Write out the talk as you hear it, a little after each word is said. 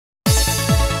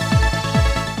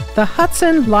The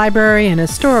Hudson Library and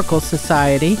Historical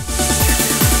Society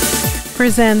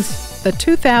presents the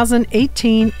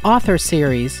 2018 Author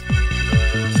Series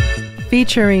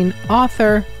featuring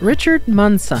author Richard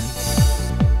Munson,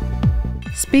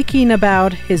 speaking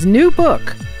about his new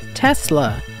book,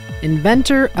 Tesla,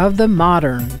 Inventor of the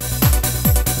Modern.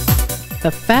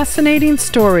 The fascinating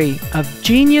story of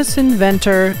genius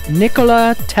inventor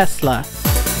Nikola Tesla,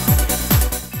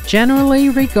 generally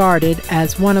regarded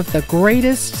as one of the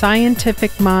greatest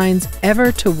scientific minds ever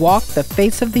to walk the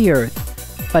face of the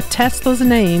earth, but Tesla's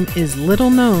name is little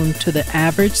known to the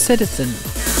average citizen.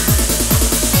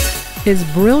 His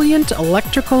brilliant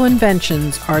electrical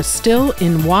inventions are still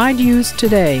in wide use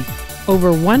today,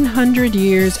 over 100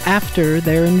 years after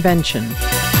their invention.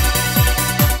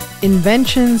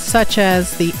 Inventions such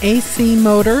as the AC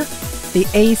motor, the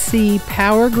AC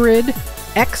power grid,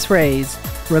 X-rays,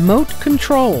 remote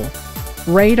control,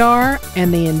 radar,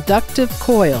 and the inductive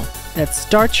coil that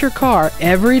starts your car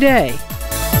every day.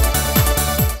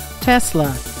 Tesla,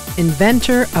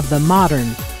 Inventor of the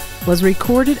Modern, was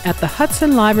recorded at the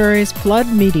Hudson Library's Flood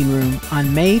Meeting Room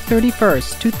on May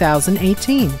 31st,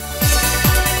 2018.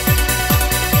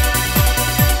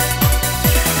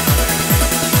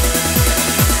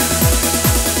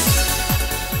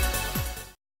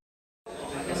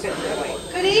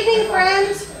 Good evening,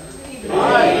 friends.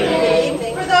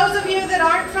 For those of you that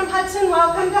aren't from Hudson,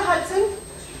 welcome to Hudson.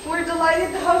 We're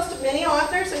delighted to host many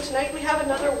authors, and tonight we have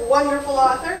another wonderful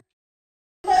author.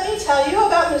 Let me tell you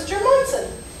about Mr.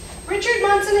 Munson. Richard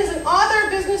Munson is an author,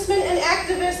 businessman, and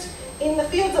activist in the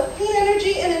fields of clean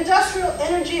energy and industrial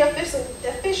energy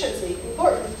efficiency.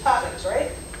 Important topics,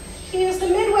 right? He is the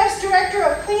Midwest Director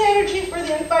of Clean Energy for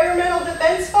the Environmental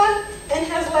Defense Fund and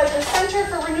has led the Center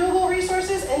for Renewable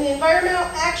Resources and the Environmental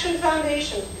Action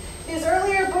Foundation. His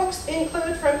earlier books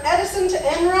include From Edison to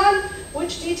Enron,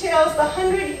 which details the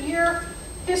 100-year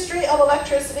history of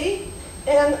electricity,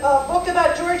 and a book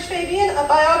about George Fabian, a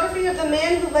biography of the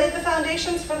man who laid the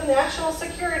foundations for the National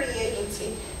Security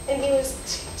Agency. And he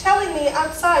was telling me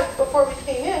outside before we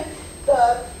came in,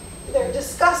 they're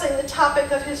discussing the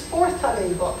topic of his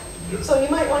forthcoming book. So you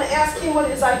might want to ask him what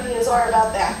his ideas are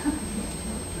about that.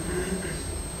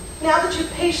 Now that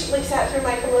you've patiently sat through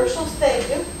my commercials, thank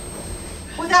you.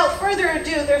 Without further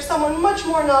ado, there's someone much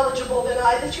more knowledgeable than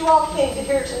I that you all came to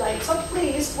hear tonight. So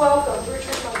please welcome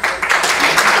Richard Munson.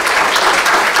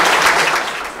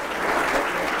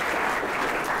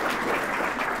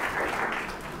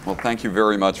 Well, thank you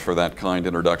very much for that kind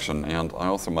introduction, and I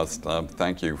also must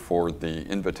thank you for the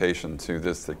invitation to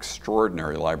this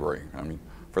extraordinary library. I mean,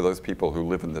 for those people who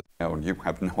live in this town, you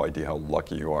have no idea how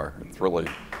lucky you are. It's really...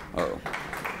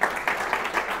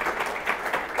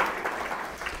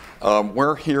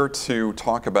 we're here to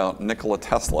talk about Nikola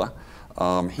Tesla.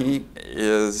 He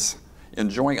is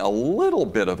enjoying a little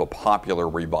bit of a popular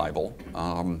revival.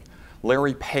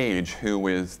 Larry Page, who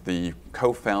is the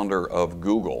co-founder of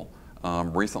Google,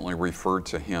 recently referred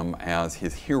to him as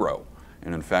his hero.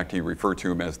 And in fact, he referred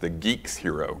to him as the geek's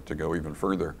hero, to go even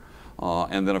further.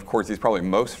 And then, of course, he's probably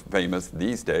most famous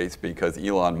these days because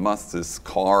Elon Musk's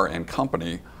car and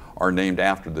company are named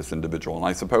after this individual. And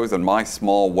I suppose in my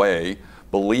small way,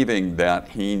 believing that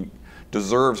he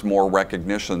deserves more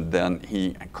recognition than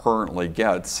he currently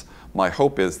gets, my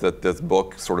hope is that this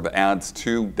book sort of adds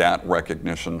to that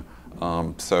recognition.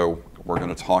 So we're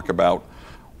going to talk about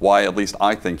why at least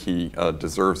I think he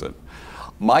deserves it.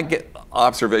 My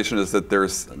observation is that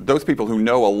there's those people who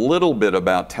know a little bit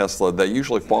about Tesla, they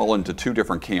usually fall into two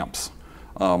different camps.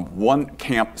 One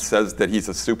camp says that he's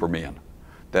a Superman,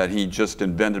 that he just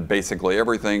invented basically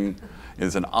everything,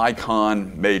 is an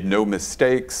icon, made no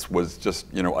mistakes, was just,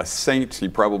 you know, a saint. He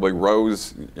probably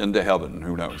rose into heaven,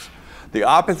 who knows. The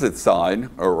opposite side,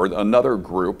 or another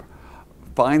group,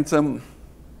 finds him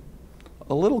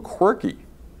a little quirky,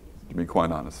 to be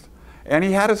quite honest. And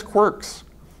he had his quirks.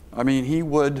 I mean,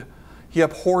 he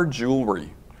abhorred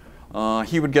jewelry.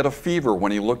 He would get a fever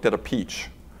when he looked at a peach.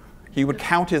 He would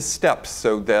count his steps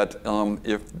so that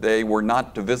if they were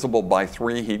not divisible by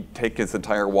 3, he'd take his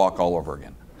entire walk all over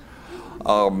again.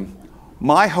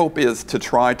 My hope is to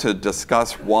try to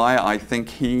discuss why I think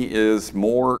he is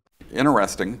more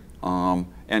interesting and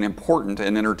important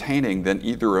and entertaining than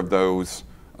either of those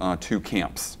two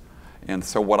camps. And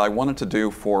so what I wanted to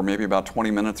do for maybe about 20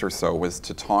 minutes or so was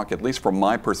to talk, at least from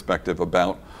my perspective,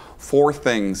 about 4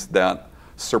 things that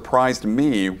surprised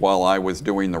me while I was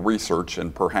doing the research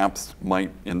and perhaps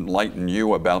might enlighten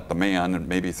you about the man and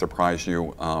maybe surprise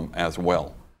you as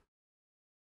well.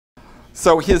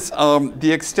 So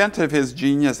the extent of his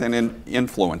genius and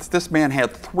influence, this man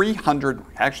had 300,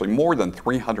 actually more than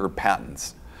 300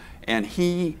 patents. And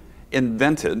he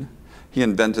invented. He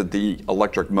invented the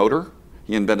electric motor.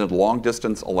 He invented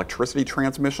long-distance electricity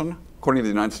transmission. According to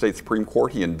the United States Supreme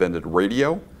Court, he invented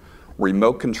radio,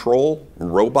 remote control,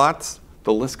 robots.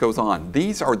 The list goes on.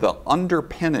 These are the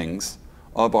underpinnings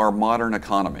of our modern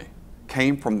economy.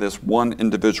 Came from this one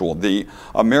individual. The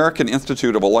American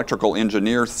Institute of Electrical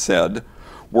Engineers said,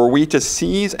 were we to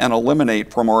seize and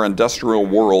eliminate from our industrial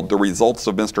world the results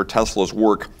of Mr. Tesla's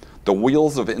work, the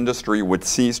wheels of industry would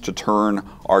cease to turn,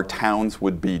 our towns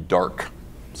would be dark.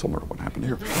 Similar to what happened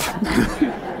here.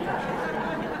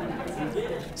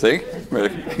 See?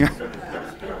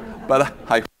 But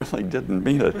I really didn't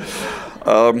mean it.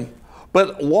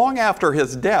 But long after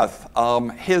his death,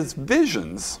 his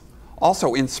visions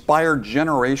also inspired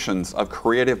generations of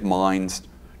creative minds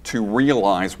to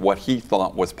realize what he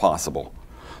thought was possible.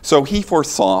 So he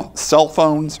foresaw cell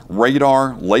phones,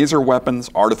 radar, laser weapons,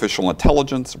 artificial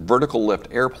intelligence, vertical lift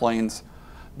airplanes.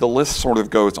 The list sort of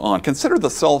goes on. Consider the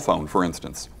cell phone, for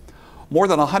instance. More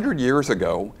than 100 years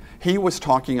ago, he was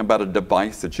talking about a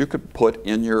device that you could put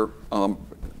in your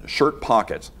shirt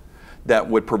pocket that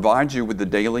would provide you with the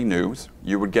daily news.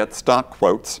 You would get stock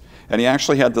quotes. And he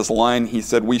actually had this line. He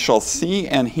said, "We shall see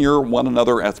and hear one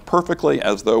another as perfectly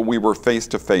as though we were face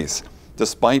to face,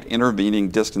 despite intervening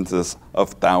distances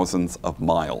of thousands of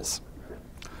miles."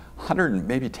 100,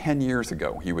 maybe 10 years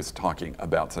ago, he was talking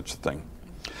about such a thing.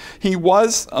 He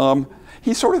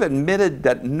sort of admitted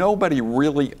that nobody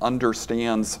really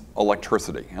understands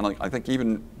electricity. And I think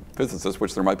even physicists,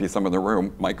 which there might be some in the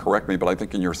room, might correct me, but I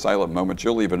think in your silent moments,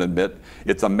 you'll even admit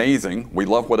it's amazing. We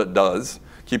love what it does.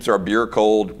 Keeps our beer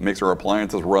cold, makes our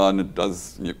appliances run,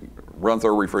 it runs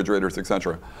our refrigerators,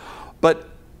 etc. But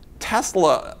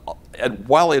Tesla,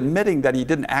 while admitting that he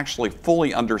didn't actually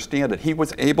fully understand it, he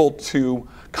was able to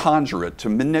conjure it, to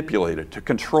manipulate it, to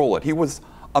control it. He was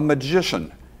a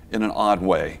magician in an odd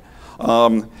way.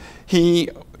 He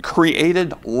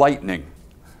created lightning.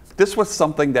 This was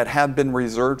something that had been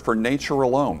reserved for nature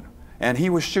alone, and he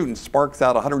was shooting sparks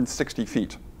out 160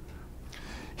 feet.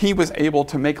 He was able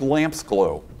to make lamps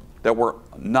glow that were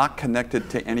not connected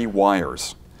to any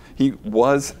wires. He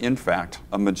was, in fact,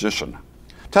 a magician.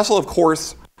 Tesla, of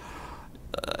course,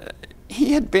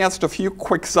 he advanced a few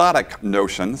quixotic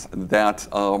notions that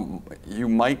you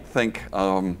might think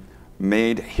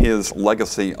made his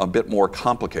legacy a bit more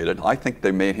complicated. I think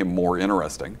they made him more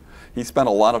interesting. He spent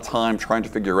a lot of time trying to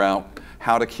figure out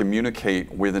how to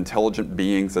communicate with intelligent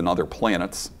beings in other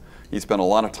planets. He spent a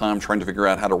lot of time trying to figure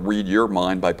out how to read your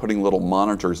mind by putting little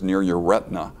monitors near your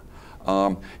retina.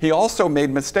 He also made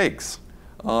mistakes.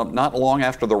 Not long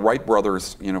after the Wright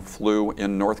brothers flew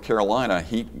in North Carolina,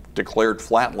 he declared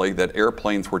flatly that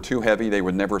airplanes were too heavy, they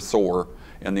would never soar,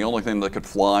 and the only thing that could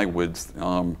fly was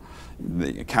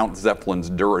the Count Zeppelin's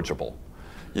dirigible.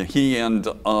 He and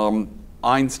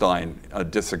Einstein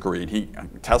disagreed.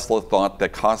 Tesla thought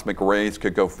that cosmic rays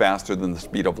could go faster than the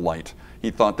speed of light. He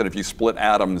thought that if you split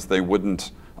atoms, they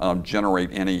wouldn't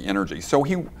generate any energy. So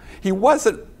he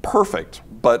wasn't perfect,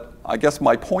 but I guess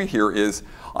my point here is,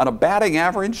 on a batting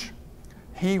average,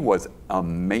 he was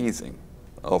amazing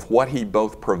of what he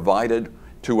both provided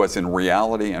to us in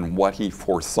reality and what he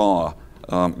foresaw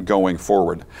going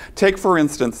forward. Take, for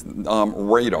instance,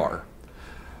 radar.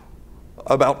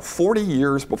 About 40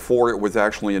 years before it was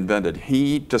actually invented,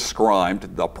 he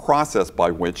described the process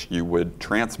by which you would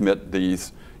transmit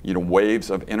these waves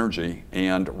of energy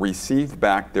and receive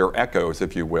back their echoes,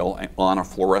 if you will, on a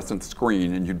fluorescent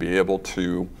screen, and you'd be able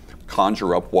to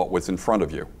conjure up what was in front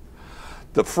of you.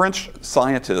 The French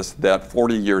scientist that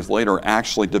 40 years later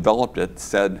actually developed it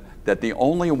said that the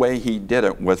only way he did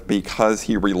it was because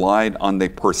he relied on the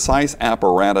precise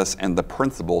apparatus and the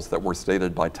principles that were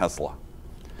stated by Tesla.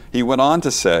 He went on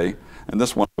to say, and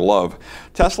this one I love,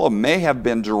 Tesla may have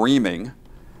been dreaming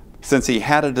since he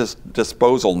had at his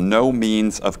disposal no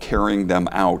means of carrying them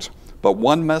out, but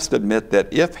one must admit that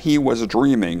if he was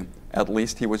dreaming, at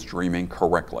least he was dreaming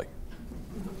correctly.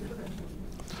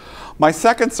 My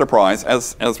second surprise,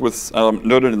 as was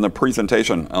noted in the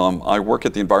presentation, I work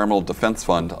at the Environmental Defense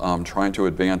Fund trying to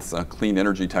advance clean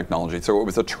energy technology. So it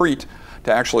was a treat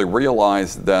to actually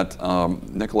realize that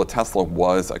Nikola Tesla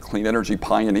was a clean energy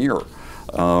pioneer.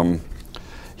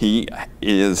 He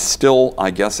is still, I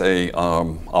guess, a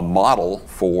model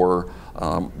for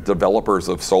developers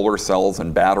of solar cells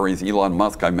and batteries. Elon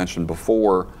Musk, I mentioned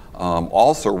before,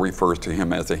 also refers to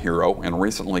him as a hero and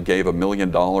recently gave $1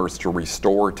 million to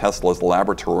restore Tesla's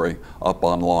laboratory up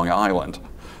on Long Island.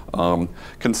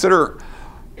 Consider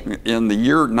in the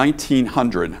year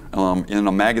 1900, in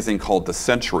a magazine called The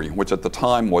Century, which at the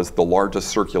time was the largest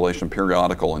circulation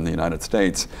periodical in the United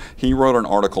States, he wrote an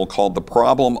article called The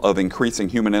Problem of Increasing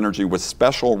Human Energy with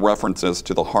special references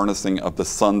to the harnessing of the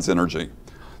sun's energy.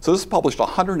 So this was published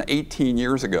 118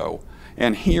 years ago,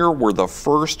 and here were the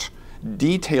first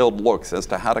detailed looks as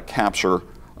to how to capture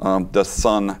the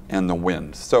sun and the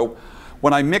wind. So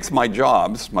when I mix my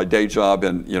jobs, my day job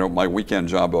and my weekend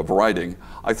job of writing,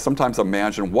 I sometimes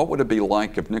imagine what would it be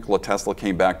like if Nikola Tesla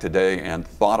came back today and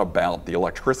thought about the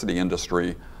electricity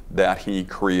industry that he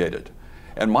created.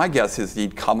 And my guess is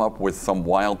he'd come up with some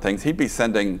wild things. He'd be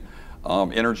sending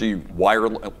energy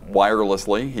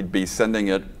wirelessly. He'd be sending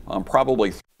it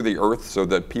probably through the earth so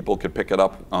that people could pick it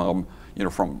up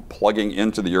from plugging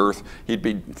into the earth. He'd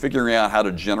be figuring out how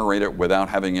to generate it without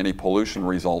having any pollution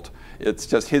result. It's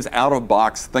just his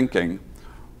out-of-box thinking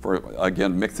for,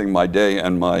 again, mixing my day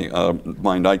and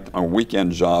my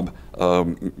weekend job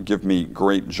give me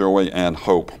great joy and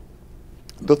hope.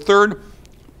 The third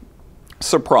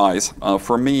surprise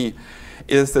for me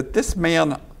is that this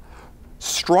man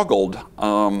struggled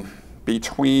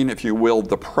between, if you will,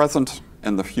 the present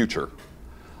and the future.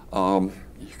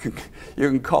 You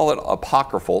can call it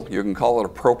apocryphal, you can call it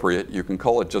appropriate, you can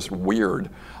call it just weird,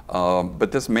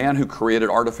 but this man who created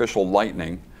artificial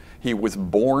lightning, he was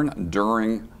born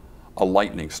during a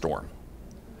lightning storm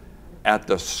at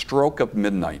the stroke of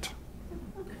midnight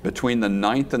between the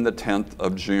 9th and the 10th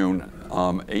of June,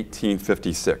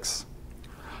 1856.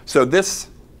 So this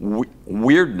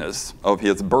weirdness of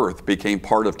his birth became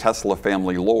part of Tesla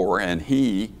family lore, and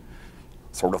he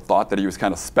sort of thought that he was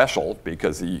kind of special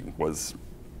because he was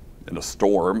in a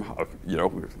storm,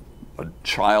 a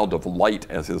child of light,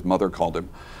 as his mother called him.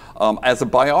 As a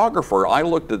biographer, I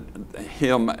looked at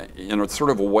him in a sort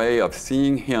of a way of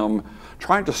seeing him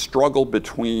trying to struggle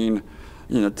between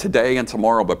today and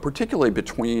tomorrow, but particularly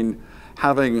between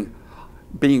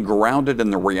being grounded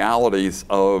in the realities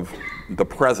of the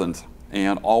present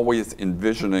and always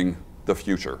envisioning the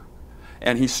future.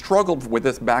 And he struggled with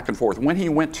this back and forth. When he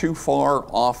went too far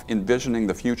off envisioning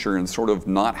the future and sort of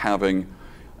not having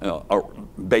a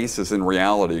basis in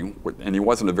reality, and he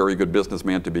wasn't a very good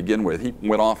businessman to begin with, he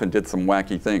went off and did some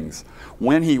wacky things.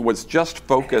 When he was just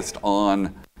focused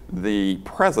on the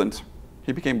present,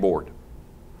 he became bored.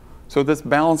 So this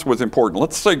balance was important.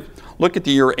 Let's look at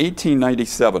the year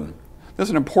 1897. This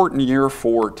is an important year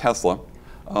for Tesla.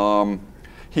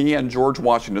 He and George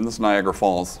Washington, this is Niagara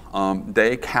Falls,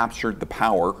 they captured the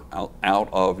power out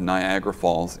of Niagara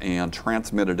Falls and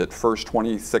transmitted it first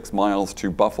 26 miles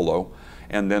to Buffalo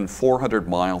and then 400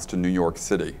 miles to New York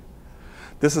City.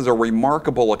 This is a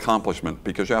remarkable accomplishment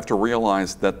because you have to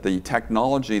realize that the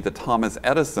technology that Thomas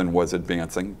Edison was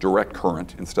advancing, direct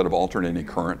current instead of alternating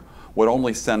current, would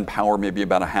only send power maybe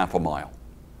about a half a mile.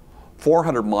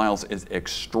 400 miles is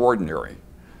extraordinary.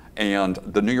 And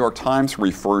the New York Times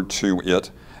referred to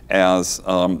it as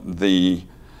the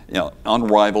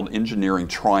unrivaled engineering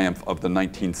triumph of the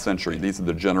 19th century. These are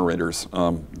the generators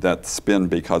that spin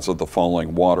because of the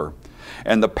falling water.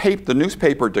 And the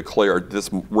newspaper declared this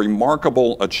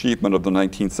remarkable achievement of the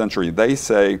 19th century. They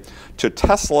say, to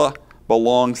Tesla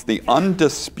belongs the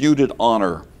undisputed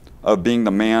honor of being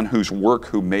the man whose work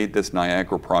who made this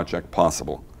Niagara project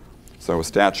possible. So a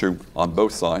statue on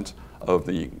both sides of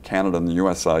the Canada and the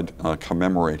US side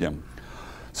commemorate him.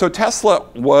 So Tesla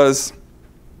was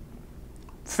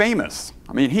famous.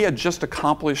 I mean, he had just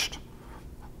accomplished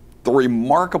the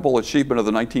remarkable achievement of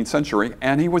the 19th century,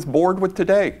 and he was bored with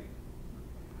today.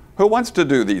 Who wants to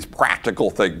do these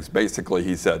practical things, basically,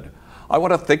 he said. I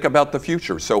want to think about the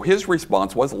future. So his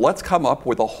response was, let's come up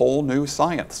with a whole new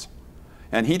science.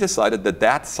 And he decided that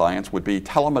that science would be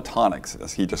telemetonics,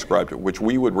 as he described it, which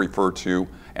we would refer to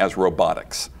as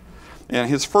robotics. And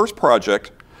his first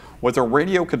project was a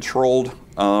radio-controlled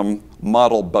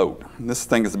model boat. This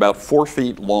thing is about 4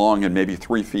 feet long and maybe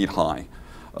 3 feet high.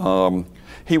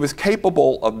 He was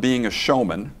capable of being a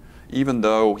showman, even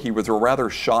though he was a rather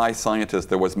shy scientist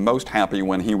that was most happy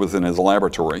when he was in his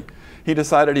laboratory. He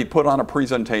decided he'd put on a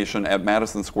presentation at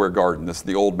Madison Square Garden. This is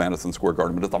the old Madison Square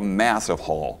Garden, but it's a massive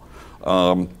hall.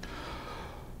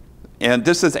 And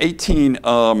this is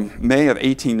May of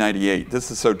 1898. This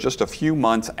is so just a few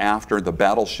months after the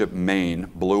battleship Maine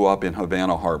blew up in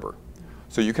Havana Harbor.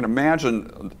 So you can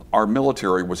imagine our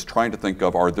military was trying to think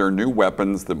of, are there new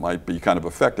weapons that might be kind of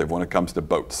effective when it comes to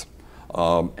boats?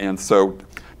 And so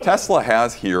Tesla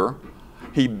has here,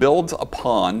 he builds a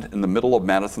pond in the middle of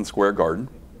Madison Square Garden,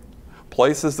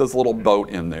 places this little boat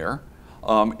in there,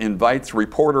 invites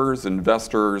reporters,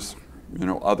 investors,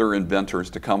 other inventors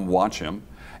to come watch him.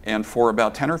 And for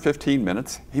about 10 or 15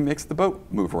 minutes, he makes the boat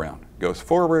move around. goes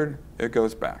forward, it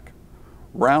goes back.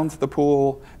 Rounds the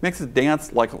pool, makes it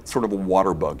dance like sort of a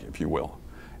water bug, if you will.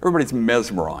 Everybody's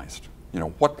mesmerized. You know,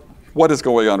 what is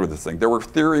going on with this thing? There were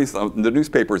theories in the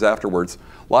newspapers afterwards.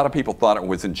 A lot of people thought it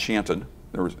was enchanted.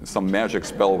 There was some magic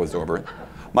spell was over it.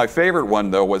 My favorite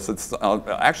one, though, was that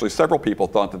actually several people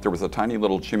thought that there was a tiny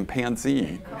little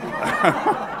chimpanzee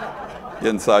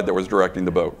inside that was directing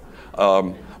the boat.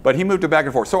 But he moved it back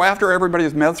and forth. So after everybody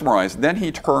is mesmerized, then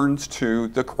he turns to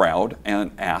the crowd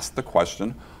and asks the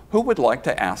question, who would like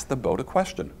to ask the boat a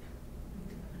question?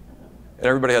 And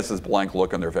everybody has this blank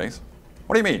look on their face.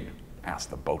 What do you mean, ask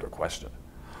the boat a question?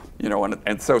 You know,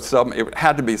 and so it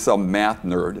had to be some math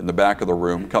nerd in the back of the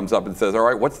room comes up and says, all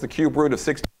right, what's the cube root of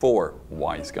 64?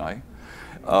 Wise guy.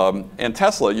 And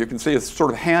Tesla, you can see his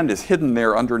sort of hand is hidden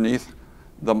there underneath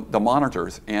the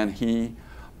monitors, and he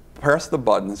pressed the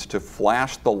buttons to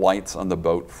flash the lights on the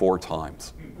boat 4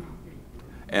 times.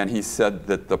 And he said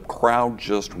that the crowd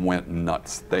just went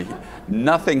nuts.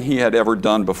 Nothing he had ever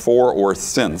done before or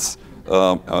since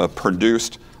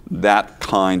produced that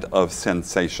kind of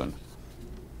sensation.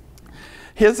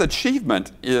 His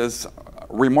achievement is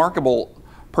remarkable,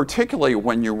 particularly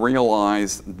when you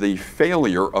realize the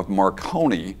failure of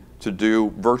Marconi to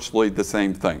do virtually the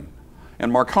same thing.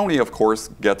 And Marconi, of course,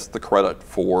 gets the credit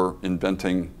for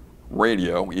inventing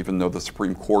radio, even though the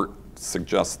Supreme Court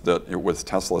suggests that it was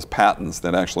Tesla's patents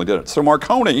that actually did it. So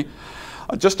Marconi,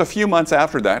 just a few months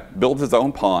after that, builds his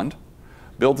own pond,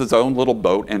 builds his own little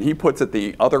boat, and he puts at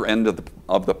the other end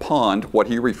of the pond what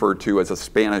he referred to as a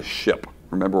Spanish ship.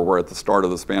 Remember, we're at the start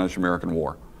of the Spanish-American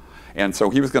War. And so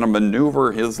he was going to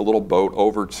maneuver his little boat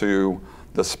over to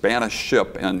the Spanish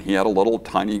ship, and he had a little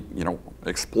tiny,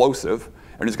 explosive,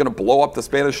 and he's going to blow up the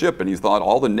Spanish ship. And he thought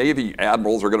all the Navy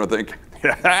admirals are going to think,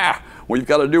 yeah, we've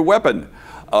got a new weapon.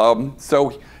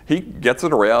 So he gets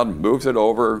it around, moves it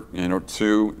over,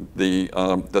 to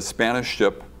the Spanish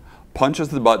ship, punches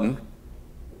the button,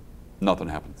 nothing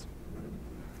happens.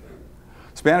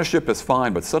 Spanish ship is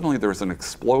fine, but suddenly there's an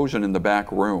explosion in the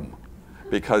back room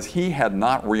because he had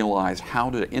not realized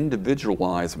how to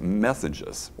individualize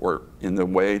messages, or in the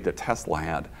way that Tesla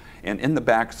had. And in the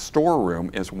back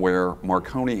storeroom is where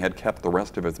Marconi had kept the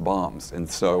rest of his bombs. And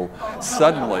so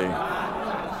suddenly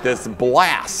this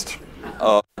blast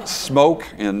of smoke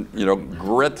and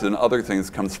grit and other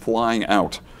things comes flying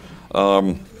out.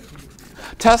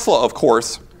 Tesla, of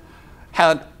course,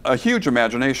 had a huge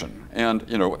imagination. And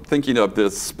thinking of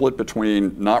this split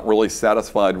between not really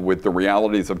satisfied with the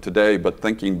realities of today, but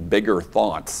thinking bigger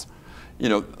thoughts.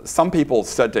 Some people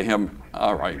said to him,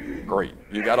 all right, great,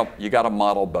 you got a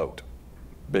model boat,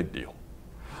 big deal.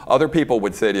 Other people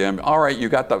would say to him, all right, you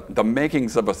got the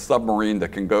makings of a submarine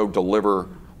that can go deliver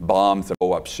bombs and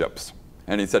blow up ships.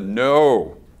 And he said,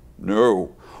 no.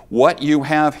 What you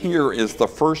have here is the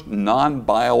first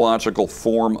non-biological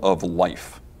form of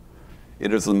life.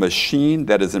 It is a machine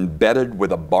that is embedded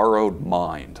with a borrowed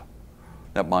mind.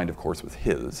 That mind, of course, was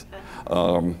his.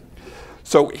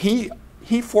 So he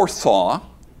foresaw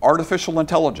artificial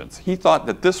intelligence. He thought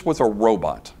that this was a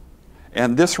robot,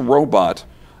 and this robot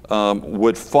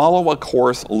would follow a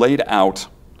course laid out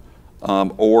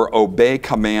or obey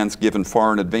commands given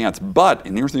far in advance. But,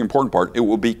 and here's the important part, it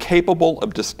will be capable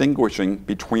of distinguishing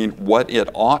between what it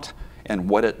ought and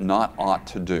what it not ought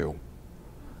to do.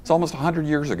 It's almost 100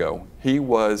 years ago. He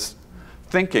was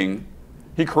thinking,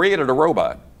 he created a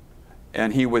robot,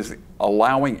 and he was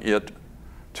allowing it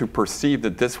to perceive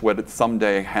that this would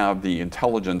someday have the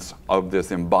intelligence of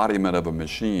this embodiment of a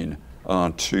machine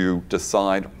to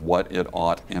decide what it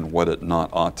ought and what it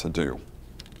not ought to do.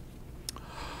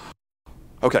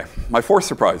 Okay, my fourth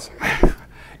surprise.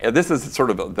 And this is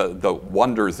sort of the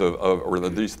wonders or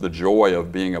at least the joy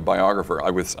of being a biographer.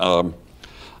 I was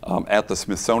at the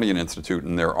Smithsonian Institute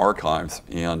in their archives,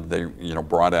 and they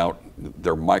brought out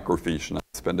their microfiche, and I'm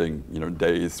spending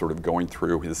days sort of going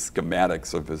through his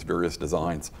schematics of his various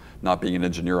designs. Not being an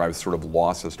engineer, I was sort of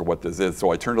lost as to what this is.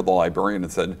 So I turned to the librarian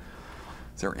and said,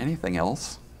 is there anything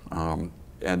else?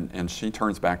 And she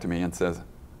turns back to me and says,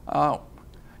 oh,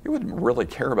 you wouldn't really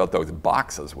care about those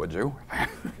boxes, would you?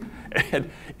 And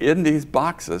in these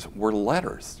boxes were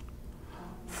letters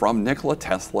from Nikola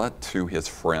Tesla to his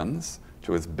friends,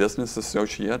 to his business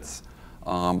associates.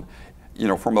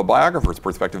 From a biographer's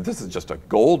perspective, this is just a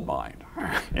gold mine.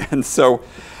 And so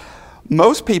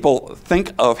most people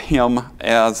think of him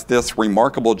as this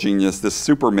remarkable genius, this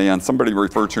Superman. Somebody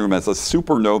referred to him as a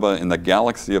supernova in the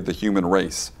galaxy of the human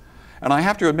race. And I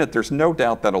have to admit, there's no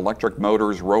doubt that electric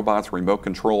motors, robots, remote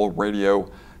control,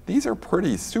 radio, these are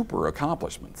pretty super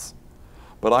accomplishments.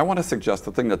 But I want to suggest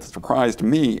the thing that surprised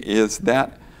me is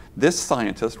that this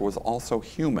scientist was also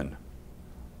human.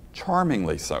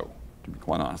 charmingly so, to be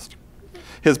quite honest.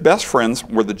 His best friends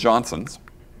were the Johnsons.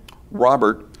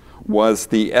 Robert was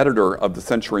the editor of the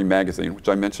Century magazine, which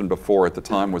I mentioned before at the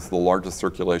time was the largest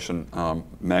circulation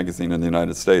magazine in the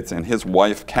United States, and his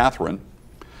wife, Catherine,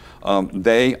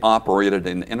 they operated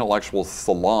an intellectual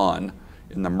salon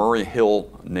in the Murray Hill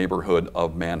neighborhood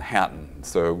of Manhattan.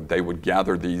 So they would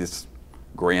gather these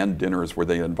grand dinners where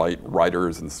they invite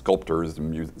writers and sculptors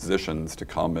and musicians to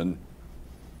come and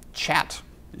chat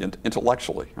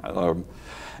intellectually.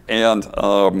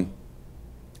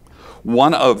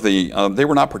 One of the, they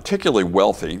were not particularly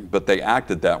wealthy, but they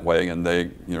acted that way, and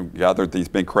they gathered these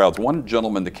big crowds. One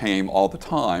gentleman that came all the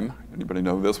time, anybody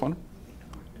know this one?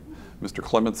 Mr.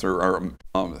 Clements or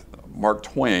Mark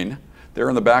Twain. There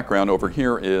in the background over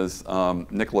here is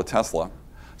Nikola Tesla.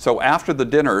 So after the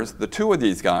dinners, the two of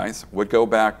these guys would go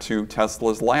back to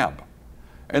Tesla's lab.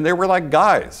 And they were like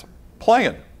guys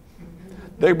playing.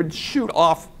 They would shoot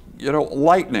off,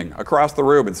 lightning across the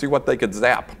room and see what they could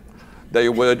zap. They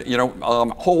would,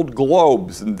 hold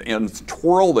globes and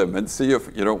twirl them and see if,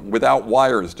 without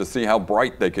wires to see how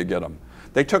bright they could get them.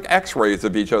 They took x-rays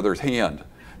of each other's hand.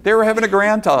 They were having a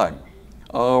grand time.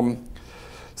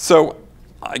 So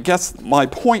I guess my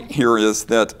point here is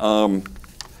that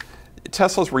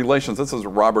Tesla's relations, this is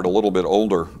Robert a little bit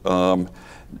older,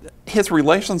 his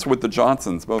relations with the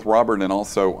Johnsons, both Robert and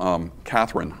also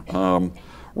Catherine,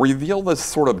 reveal this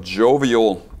sort of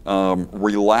jovial,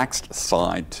 relaxed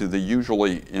side to the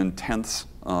usually intense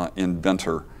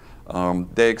inventor.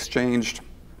 They exchanged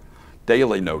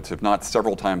daily notes, if not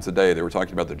several times a day. They were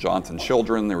talking about the Johnson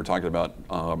children, they were talking about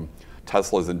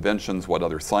Tesla's inventions, what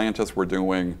other scientists were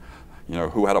doing,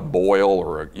 who had a boil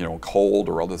or a cold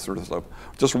or all this sort of stuff.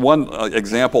 Just one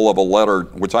example of a letter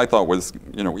which I thought was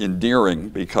endearing,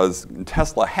 because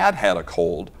Tesla had a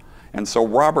cold, and so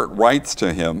Robert writes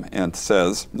to him and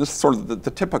says, this is sort of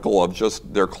the typical of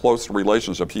just their close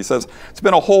relationship. He says, "It's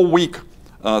been a whole week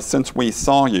since we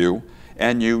saw you,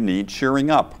 and you need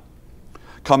cheering up.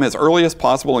 Come as early as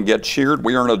possible and get cheered.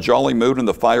 We are in a jolly mood and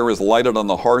the fire is lighted on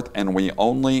the hearth and we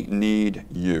only need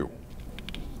you."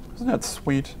 Isn't that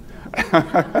sweet?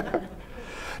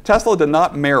 Tesla did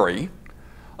not marry.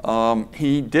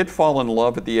 He did fall in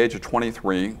love at the age of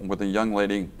 23 with a young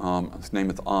lady, his name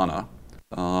is Anna.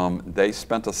 They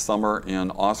spent a summer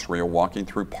in Austria walking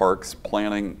through parks,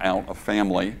 planning out a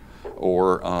family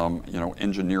or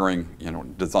engineering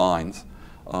designs.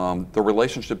 The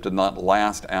relationship did not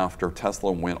last after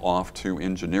Tesla went off to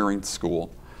engineering school,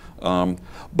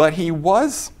 but he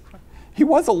was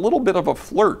a little bit of a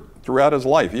flirt throughout his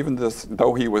life. Even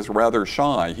though he was rather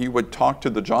shy, he would talk to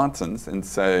the Johnsons and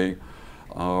say,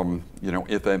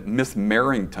 if a Miss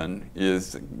Merrington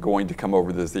is going to come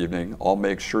over this evening, I'll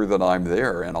make sure that I'm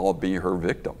there and I'll be her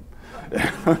victim.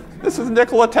 This is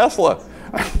Nikola Tesla.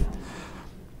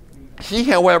 He,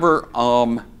 however,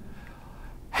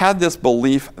 had this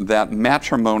belief that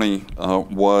matrimony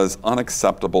was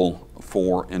unacceptable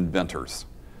for inventors.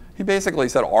 He basically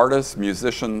said artists,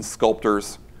 musicians,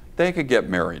 sculptors, they could get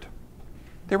married.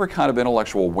 They were kind of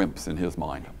intellectual wimps in his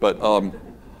mind. But an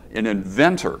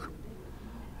inventor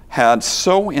had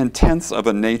so intense of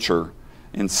a nature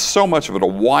and so much of it a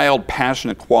wild,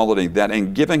 passionate quality that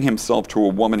in giving himself to a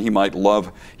woman he might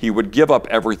love, he would give up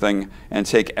everything and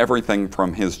take everything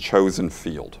from his chosen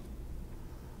field.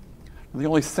 The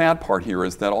only sad part here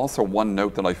is that also one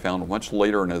note that I found much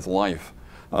later in his life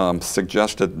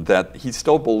suggested that he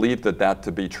still believed that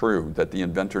to be true, that the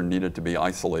inventor needed to be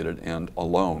isolated and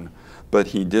alone. But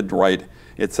he did write,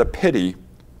 "It's a pity,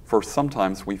 for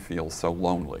sometimes we feel so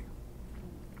lonely."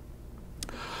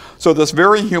 So this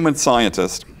very human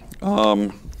scientist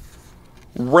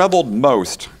reveled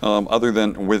most, other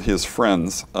than with his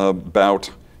friends,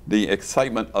 about the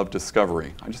excitement of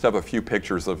discovery. I just have a few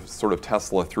pictures of sort of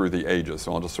Tesla through the ages,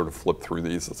 so I'll just sort of flip through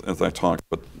these as I talk,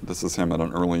 but this is him at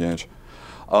an early age.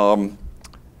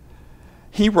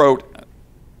 He wrote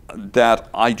that,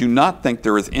 "I do not think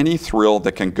there is any thrill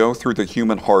that can go through the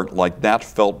human heart like that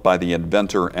felt by the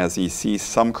inventor as he sees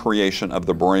some creation of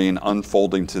the brain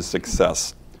unfolding to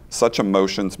success. Such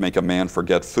emotions make a man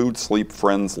forget food, sleep,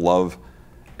 friends, love,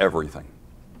 everything."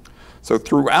 So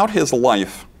throughout his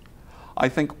life, I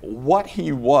think what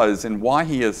he was and why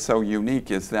he is so unique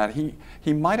is that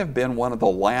he might have been one of the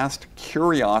last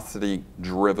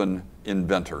curiosity-driven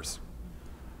inventors,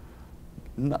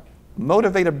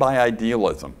 motivated by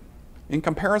idealism. In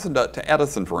comparison to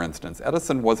Edison, for instance,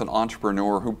 Edison was an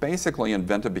entrepreneur who basically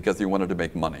invented because he wanted to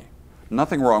make money.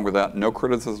 Nothing wrong with that, no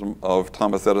criticism of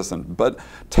Thomas Edison. But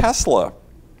Tesla,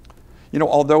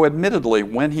 although admittedly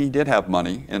when he did have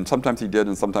money, and sometimes he did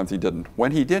and sometimes he didn't,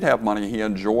 when he did have money, he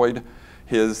enjoyed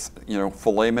his,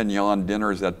 filet mignon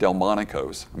dinners at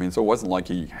Delmonico's. I mean, so it wasn't like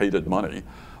he hated money.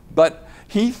 But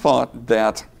he thought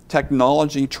that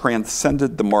technology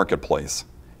transcended the marketplace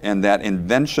and that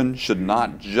invention should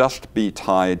not just be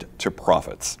tied to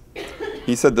profits.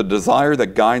 He said, the desire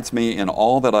that guides me in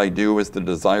all that I do is the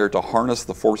desire to harness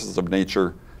the forces of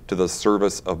nature to the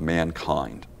service of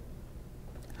mankind.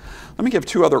 Let me give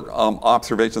two other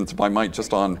observations, if I might,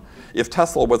 just on if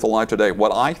Tesla was alive today,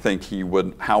 what I think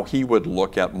how he would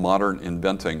look at modern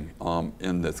inventing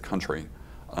in this country.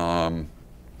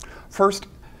 First,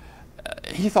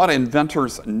 he thought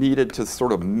inventors needed to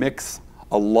sort of mix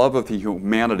a love of the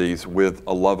humanities with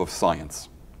a love of science.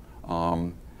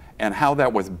 And how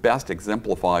that was best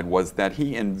exemplified was that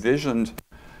he envisioned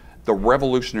the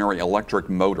revolutionary electric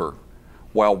motor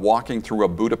while walking through a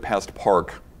Budapest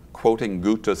park quoting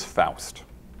Goethe's Faust,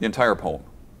 the entire poem.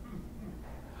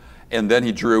 And then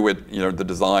he drew it, the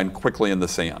design quickly in the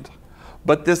sand.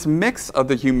 But this mix of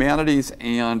the humanities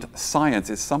and science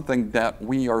is something that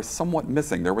we are somewhat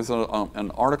missing. There was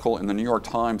an article in the New York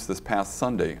Times this past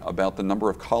Sunday about the number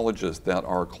of colleges that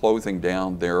are closing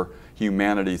down their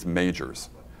humanities majors.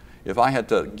 If I had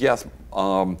to guess,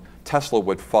 Tesla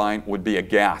would be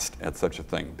aghast at such a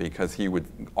thing, because he would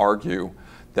argue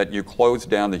that you close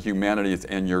down the humanities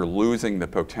and you're losing the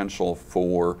potential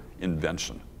for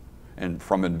invention. And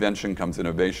from invention comes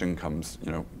innovation, comes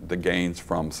the gains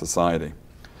from society.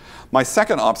 My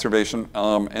second observation,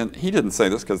 and he didn't say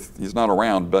this because he's not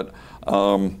around, but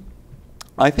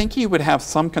I think he would have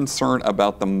some concern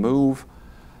about the move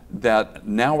that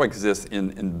now exists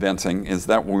in inventing, is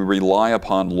that we rely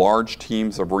upon large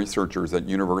teams of researchers at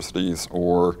universities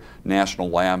or national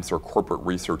labs or corporate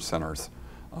research centers.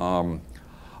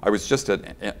 I was just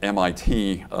at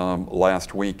MIT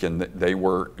last week, and they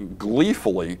were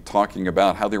gleefully talking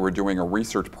about how they were doing a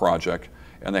research project,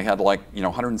 and they had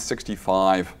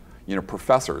 165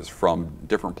 professors from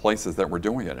different places that were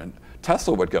doing it. And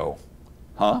Tesla would go,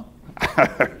 huh?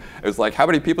 It was like, how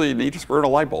many people do you need to spur a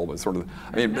light bulb? It's sort of,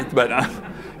 but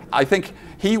I think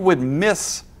he would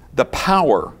miss the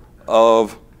power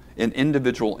of an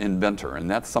individual inventor, and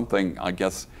that's something I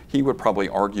guess he would probably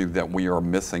argue that we are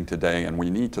missing today, and we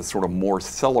need to sort of more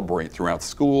celebrate throughout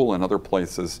school and other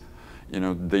places,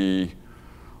 the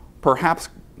perhaps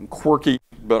quirky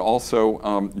but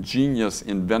also genius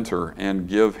inventor, and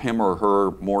give him or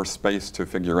her more space to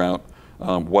figure out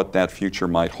what that future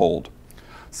might hold.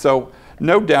 So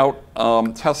no doubt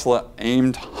Tesla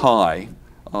aimed high,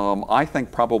 I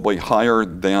think probably higher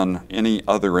than any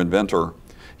other inventor.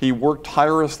 He worked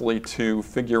tirelessly to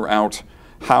figure out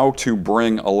how to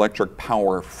bring electric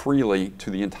power freely to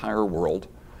the entire world.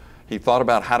 He thought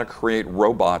about how to create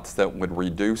robots that would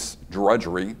reduce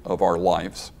drudgery of our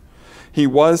lives. He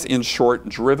was, in short,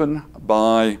 driven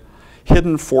by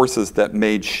hidden forces that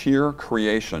made sheer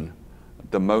creation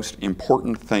the most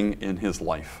important thing in his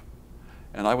life.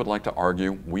 And I would like to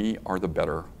argue we are the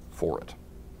better for it.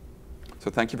 So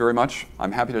thank you very much.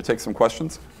 I'm happy to take some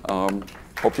questions.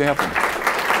 Hope you have them.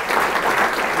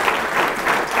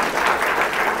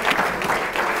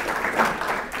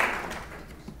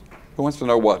 Who wants to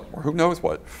know what? Or who knows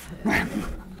what? Yeah,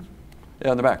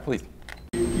 in the back, please.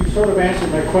 You sort of answered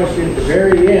my question at the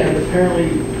very end. Apparently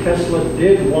Tesla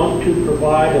did want to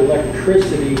provide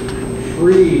electricity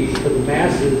free to the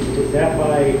masses. Was that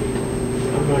by,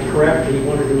 I'm not correct, he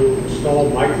wanted to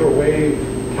install microwave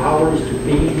towers to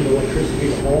beam electricity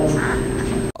to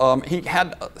homes? He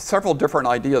had several different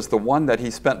ideas. The one that he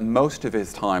spent most of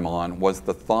his time on was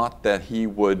the thought that he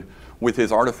would, with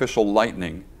his artificial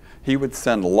lightning, he would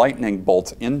send lightning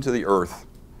bolts into the earth,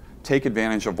 take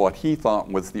advantage of what he thought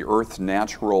was the earth's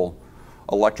natural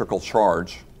electrical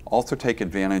charge, also take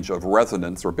advantage of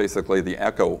resonance, or basically the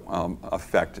echo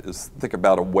effect. Think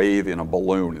about a wave in a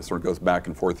balloon. It sort of goes back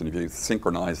and forth, and if you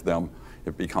synchronize them,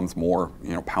 it becomes more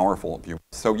powerful.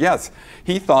 So yes,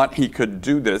 he thought he could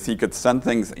do this. He could send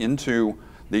things into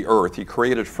the earth. He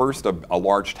created first a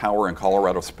large tower in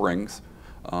Colorado Springs.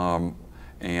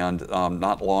 And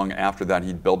not long after that,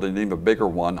 he built an even bigger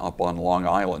one up on Long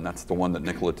Island. That's the one that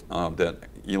that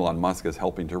Elon Musk is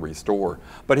helping to restore.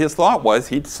 But his thought was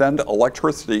he'd send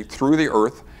electricity through the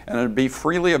earth, and it'd be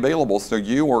freely available, so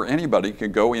you or anybody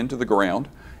could go into the ground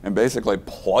and basically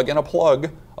plug in a plug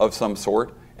of some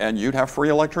sort, and you'd have free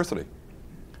electricity.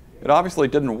 It obviously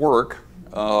didn't work.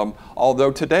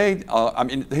 Although today,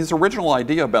 his original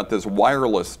idea about this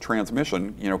wireless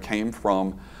transmission, came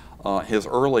from his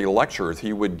early lectures.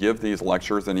 He would give these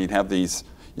lectures, and he'd have these,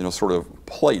 sort of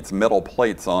plates, metal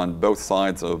plates on both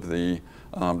sides of the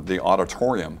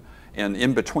auditorium. And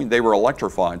in between, they were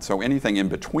electrified, so anything in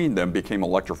between them became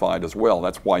electrified as well.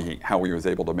 That's why how he was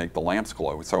able to make the lamps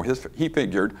glow. So he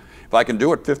figured, if I can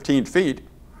do it 15 feet,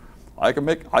 I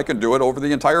can do it over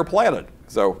the entire planet.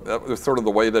 So that was sort of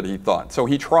the way that he thought. So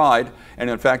he tried, and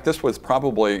in fact, this was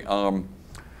probably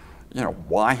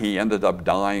why he ended up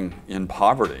dying in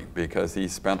poverty, because he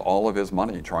spent all of his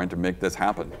money trying to make this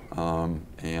happen.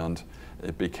 And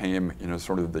it became,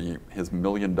 sort of his $1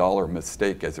 million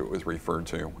mistake, as it was referred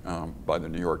to by the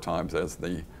New York Times, as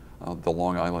the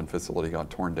Long Island facility got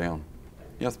torn down.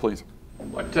 Yes, please.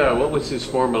 What was his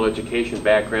formal education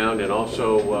background, and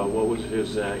also what was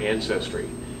his ancestry?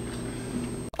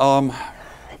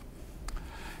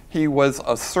 He was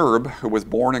a Serb who was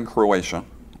born in Croatia.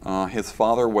 His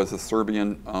father was a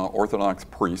Serbian Orthodox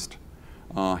priest.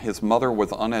 His mother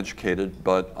was uneducated,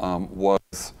 but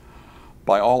was,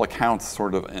 by all accounts,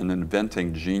 sort of an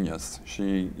inventing genius.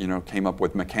 She, came up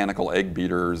with mechanical egg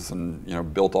beaters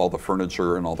and, built all the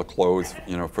furniture and all the clothes,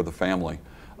 for the family.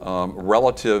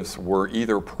 Relatives were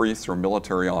either priests or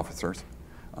military officers.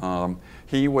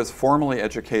 He was formally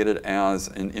educated as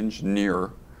an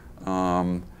engineer.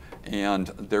 And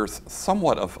there's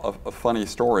somewhat of a funny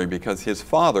story, because his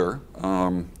father,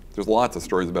 there's lots of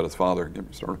stories about his father,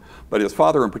 but his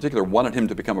father in particular wanted him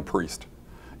to become a priest,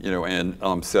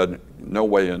 and said, no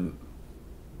way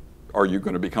are you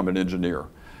going to become an engineer.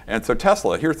 And so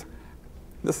Tesla,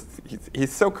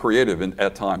 he's so creative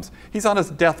at times. He's on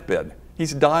his deathbed.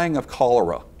 He's dying of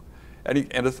cholera. And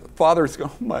his father's going,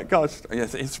 oh my gosh,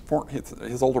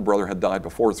 his older brother had died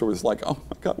before, so it was like, oh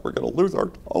my God, we're going to lose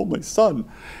our only son.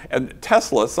 And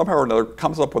Tesla, somehow or another,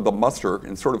 comes up with the muster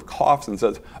and sort of coughs and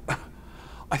says,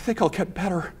 I think I'll get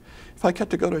better if I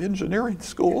get to go to engineering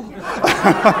school.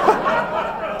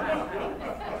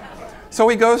 So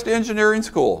he goes to engineering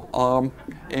school.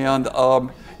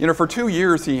 For 2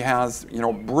 years he has,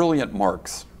 brilliant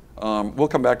marks. We'll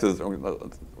come back to this.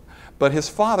 But his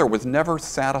father was never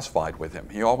satisfied with him.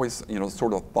 He always,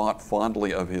 sort of thought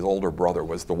fondly of his older brother,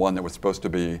 was the one that was supposed to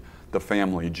be the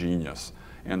family genius.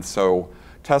 And so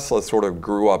Tesla sort of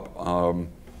grew up,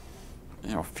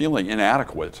 feeling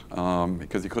inadequate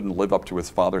because he couldn't live up to his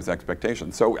father's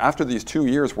expectations. So after these 2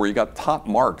 years where he got top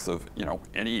marks of,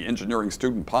 any engineering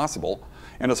student possible,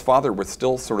 and his father was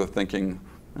still sort of thinking,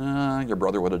 your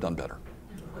brother would have done better.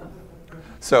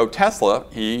 So Tesla,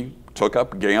 he took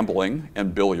up gambling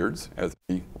and billiards, as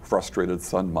the frustrated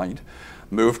son might,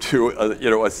 moved to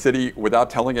a city without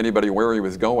telling anybody where he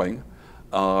was going,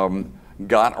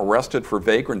 got arrested for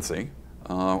vagrancy,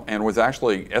 and was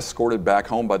actually escorted back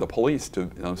home by the police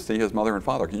to see his mother and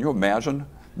father. Can you imagine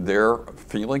their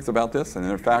feelings about this? And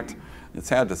in fact, it's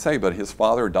sad to say, but his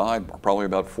father died probably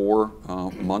about 4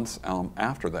 months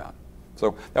after that.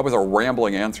 So that was a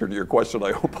rambling answer to your question.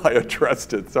 I hope I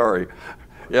addressed it. Sorry.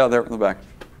 Yeah, there in the back.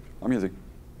 I'm easy.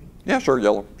 Yeah, sure,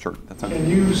 yellow, sure. That's Can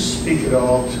you speak at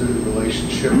all to the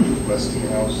relationship with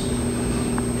Westinghouse?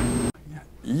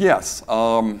 Yes.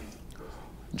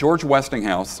 George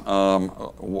Westinghouse,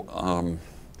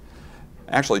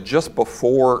 actually just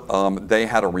before they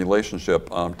had a relationship,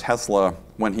 Tesla,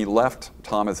 when he left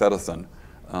Thomas Edison,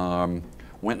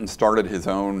 went and started his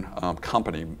own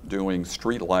company doing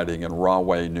street lighting in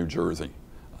Rahway, New Jersey.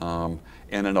 And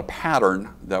in a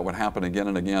pattern that would happen again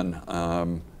and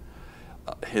again,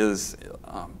 his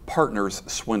partners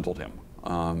swindled him.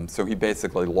 So he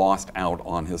basically lost out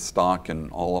on his stock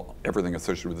and everything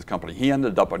associated with his company. He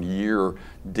ended up a year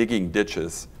digging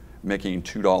ditches, making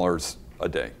 $2 a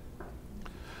day.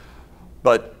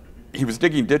 But he was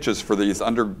digging ditches for these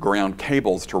underground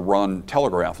cables to run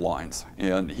telegraph lines.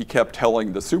 And he kept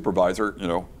telling the supervisor,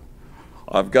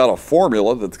 I've got a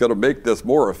formula that's going to make this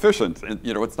more efficient. And,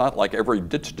 it's not like every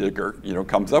ditch digger,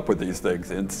 comes up with these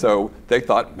things. And so they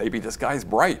thought, maybe this guy's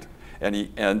bright.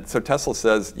 And so Tesla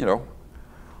says,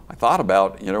 I thought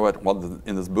about,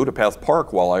 in this Budapest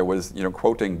park while I was,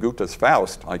 quoting Goethe's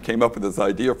Faust, I came up with this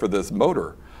idea for this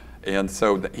motor. And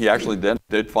so he actually then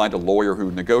did find a lawyer who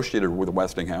negotiated with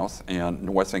Westinghouse, and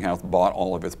Westinghouse bought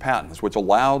all of his patents, which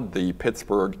allowed the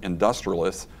Pittsburgh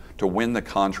industrialists to win the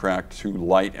contract to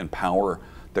light and power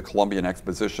the Columbian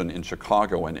Exposition in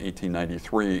Chicago in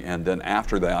 1893, and then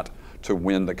after that to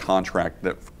win the contract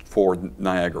for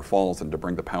Niagara Falls and to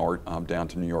bring the power down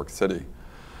to New York City.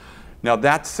 Now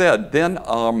that said, then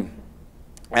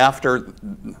after,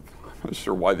 I'm not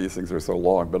sure why these things are so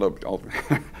long, but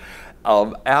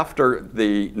after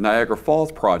the Niagara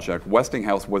Falls project,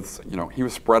 Westinghouse was, he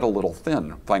was spread a little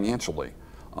thin financially.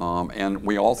 And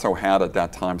we also had at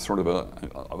that time sort of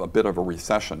a bit of a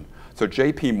recession. So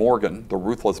J.P. Morgan, the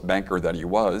ruthless banker that he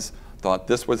was, thought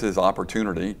this was his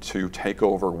opportunity to take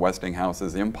over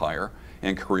Westinghouse's empire.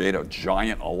 and create a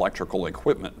giant electrical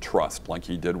equipment trust like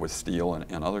he did with steel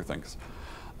and other things.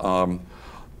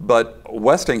 But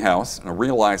Westinghouse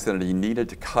realized that he needed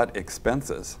to cut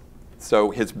expenses.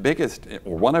 So his biggest,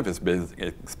 or one of his big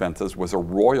expenses, was a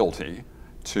royalty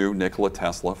to Nikola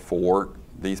Tesla for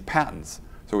these patents.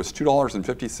 So it was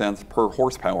 $2.50 per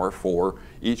horsepower for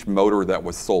each motor that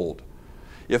was sold.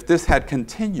 If this had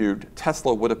continued,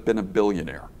 Tesla would have been a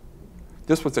billionaire.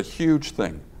 This was a huge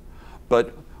thing.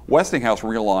 But Westinghouse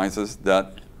realizes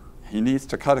that he needs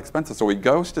to cut expenses. So he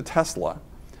goes to Tesla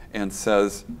and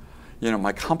says, you know,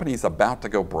 my company's about to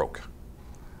go broke.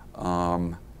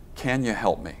 Can you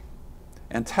help me?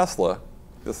 And Tesla,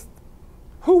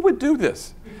 who would do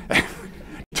this?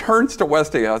 Turns to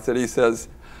Westinghouse and he says,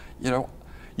 you know,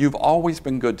 you've always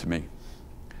been good to me.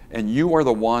 And you are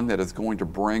the one that is going to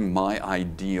bring my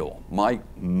ideal, my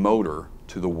motor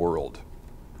to the world.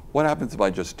 What happens if I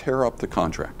just tear up the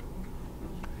contract?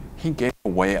 He gave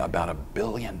away about $1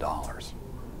 billion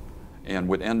and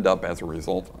would end up, as a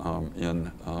result,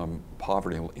 in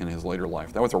poverty in his later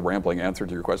life. That was a rambling answer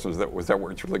to your question. Was that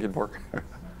what you're looking for?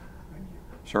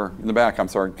 Sure. In the back, I'm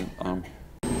sorry.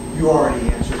 You already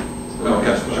answered. Oh,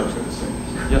 yes, what I was going to say.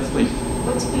 Yes, please.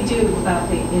 What did he do about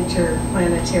the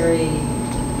interplanetary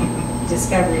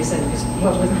discoveries and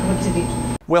what did he?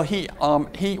 Well,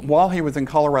 while he was in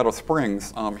Colorado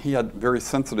Springs, he had very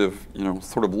sensitive, you know,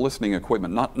 sort of listening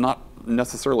equipment, not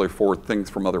necessarily for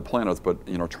things from other planets, but,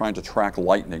 you know, trying to track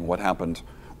lightning, what happened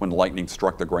when lightning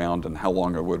struck the ground and how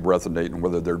long it would resonate and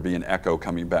whether there'd be an echo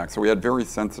coming back. So he had very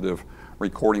sensitive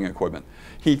recording equipment.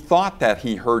 He thought that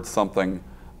he heard something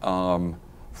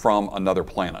from another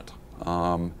planet,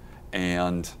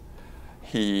 and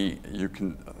you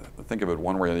can think of it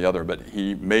one way or the other, but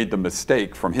he made the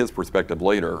mistake from his perspective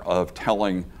later of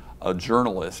telling a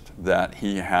journalist that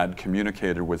he had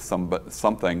communicated with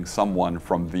someone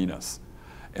from Venus.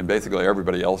 And basically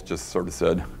everybody else just sort of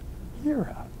said, you're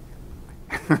out.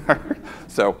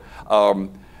 So,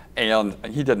 and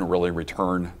he didn't really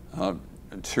return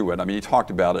to it. I mean, he talked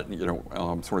about it, you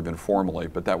know, sort of informally,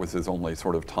 but that was his only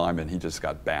sort of time, and he just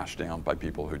got bashed down by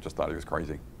people who just thought he was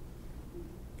crazy.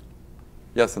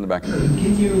 Yes, in the back.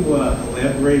 Can you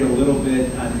elaborate a little bit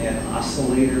on that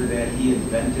oscillator that he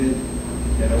invented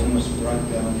that almost brought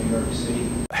down New York City?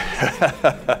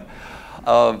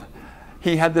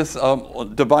 He had this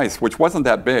device, which wasn't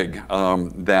that big,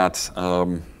 that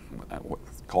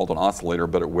called an oscillator,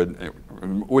 but it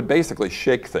would basically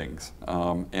shake things.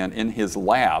 And in his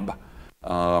lab,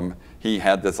 he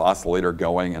had this oscillator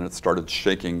going, and it started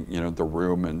shaking, you know, the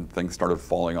room, and things started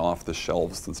falling off the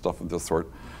shelves and stuff of this sort.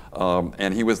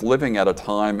 And he was living at a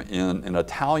time in an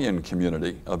Italian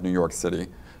community of New York City,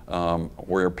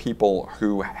 where people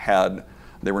who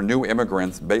they were new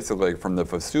immigrants, basically from the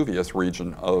Vesuvius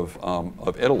region of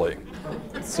Italy.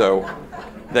 So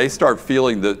they start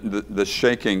feeling the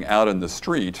shaking out in the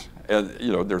street, and,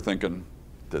 you know, they're thinking,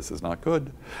 this is not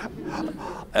good.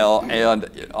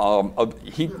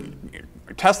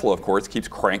 Tesla, of course, keeps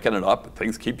cranking it up.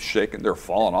 Things keep shaking. They're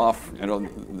falling off. You know,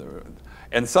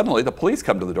 and suddenly the police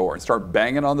come to the door and start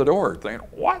banging on the door, thinking,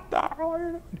 "What the hell are you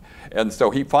doing?" And so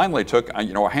he finally took,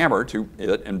 you know, a hammer to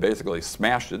it and basically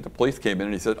smashed it. The police came in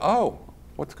and he said, "Oh,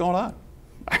 what's going on?"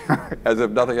 As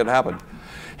if nothing had happened.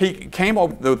 He came up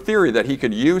with the theory that he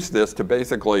could use this to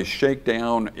basically shake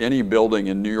down any building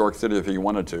in New York City if he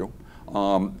wanted to.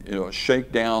 You know,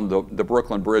 shake down the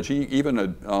Brooklyn Bridge. He even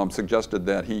had, suggested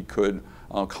that he could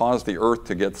cause the earth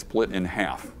to get split in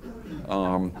half.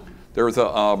 There was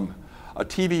a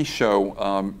TV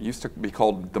show used to be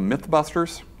called The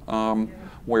Mythbusters,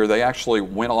 where they actually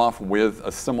went off with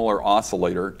a similar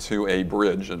oscillator to a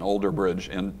bridge, an older bridge,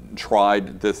 and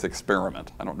tried this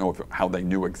experiment. I don't know how they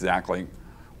knew exactly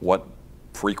what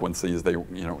frequencies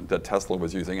that Tesla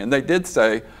was using. And they did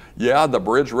say, yeah, the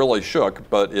bridge really shook,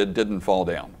 but it didn't fall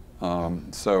down.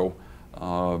 Sort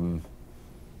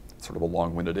of a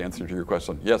long-winded answer to your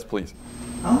question. Yes, please.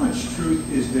 How much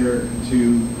truth is there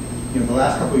to, the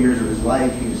last couple of years of his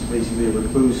life, he was basically a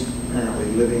recluse, apparently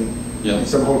living in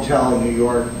some hotel in New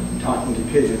York, talking to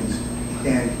pigeons,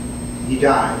 and he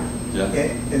died. Yeah.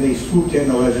 And they swooped in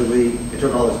allegedly, they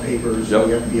took all his papers, the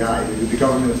FBI, the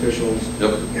government officials.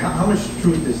 Yep. How much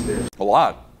truth is there? A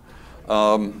lot.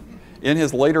 In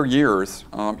his later years,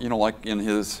 like in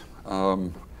his,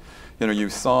 you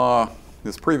saw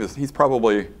this previous, he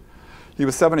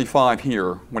was 75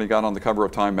 here when he got on the cover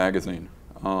of Time magazine.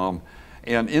 And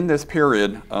in this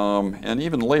period, and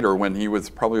even later when he was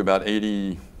probably about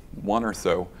 81 or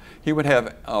so, he would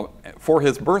have, for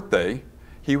his birthday,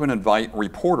 he would invite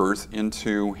reporters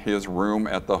into his room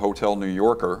at the Hotel New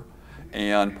Yorker,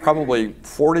 and probably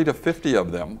 40 to 50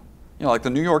 of them, You know, like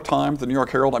the New York Times, the New York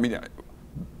Herald, I mean,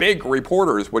 big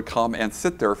reporters would come and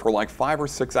sit there for like 5 or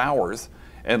 6 hours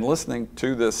and listening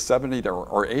to this 70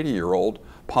 or 80-year-old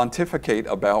pontificate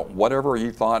about whatever he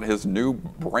thought his new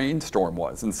brainstorm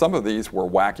was. And some of these were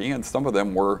wacky, and some of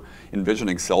them were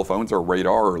envisioning cell phones or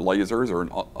radar or lasers or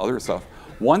other stuff.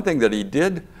 One thing that he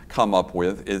did come up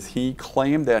with is he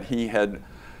claimed that he had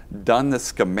done the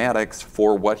schematics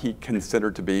for what he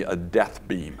considered to be a death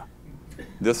beam.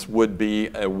 This would be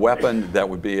a weapon that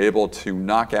would be able to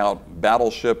knock out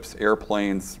battleships,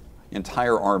 airplanes,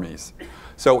 entire armies.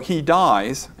 So he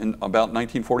dies in about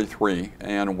 1943,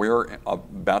 and we're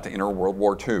about to enter World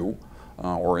War II,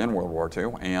 or in World War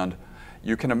II, and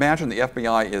you can imagine the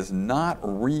FBI is not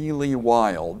really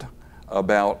wild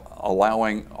about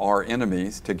allowing our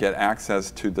enemies to get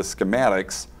access to the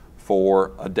schematics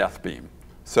for a death beam.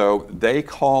 So they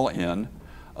call in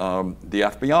the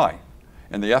FBI,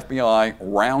 and the FBI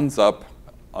rounds up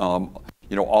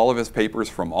you know, all of his papers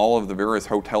from all of the various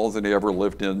hotels that he ever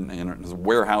lived in his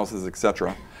warehouses,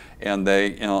 etc. And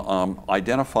they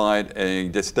identified a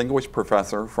distinguished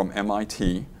professor from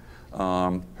MIT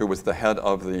who was the head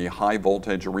of the High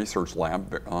Voltage Research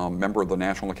Lab, member of the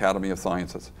National Academy of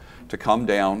Sciences, to come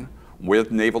down with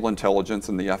naval intelligence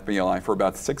and the FBI for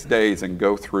about 6 days and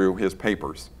go through his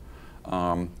papers.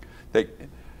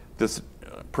 This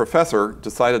professor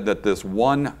decided that this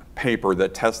one paper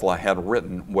that Tesla had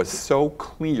written was so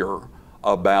clear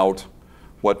about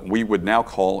what we would now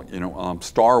call, you know,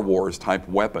 Star Wars type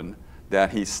weapon,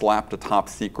 that he slapped a top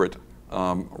secret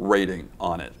rating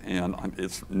on it, and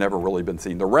it's never really been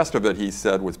seen. The rest of it, he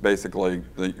said, was basically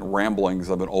the ramblings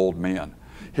of an old man.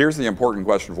 Here's the important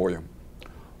question for you.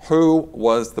 Who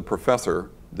was the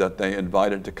professor that they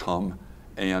invited to come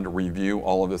and review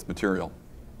all of this material?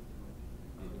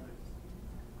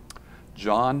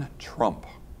 John Trump.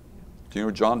 Do you know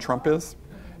who John Trump is?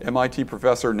 MIT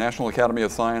professor, National Academy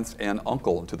of Science, and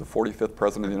uncle to the 45th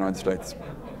President of the United States.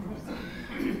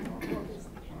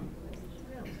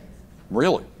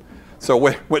 Really? So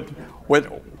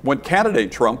when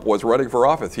candidate Trump was running for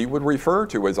office, he would refer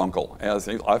to his uncle as,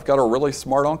 I've got a really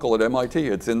smart uncle at MIT.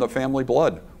 It's in the family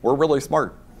blood. We're really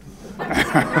smart.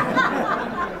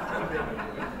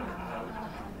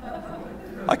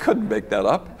 I couldn't make that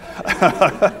up.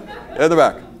 In the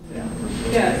back.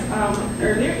 Yes. Are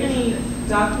there any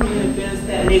documented events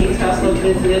that maybe Tesla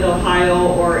visited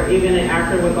Ohio or even in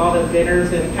Akron with all the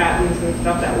inventors and patents and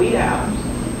stuff that we have?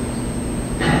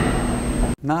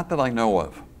 Not that I know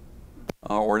of,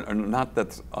 or not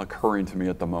that's occurring to me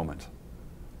at the moment.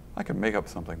 I could make up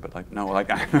something, but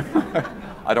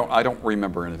I don't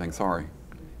remember anything. Sorry.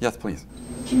 Yes, please.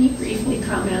 Can you briefly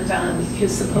comment on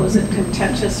his supposed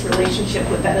contentious relationship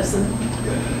with Edison?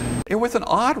 It was an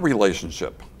odd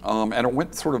relationship, and it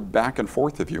went sort of back and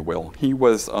forth, if you will. He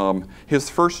was, his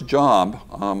first job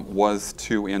was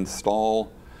to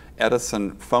install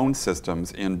Edison phone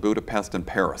systems in Budapest and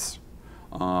Paris.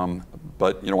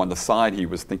 But you know, on the side, he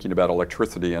was thinking about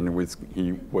electricity, and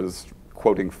he was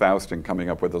quoting Faust and coming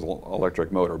up with his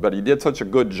electric motor. But he did such a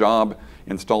good job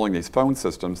installing these phone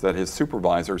systems that his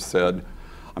supervisor said,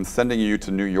 I'm sending you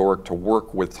to New York to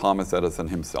work with Thomas Edison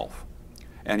himself.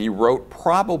 And he wrote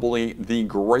probably the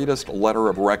greatest letter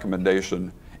of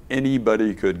recommendation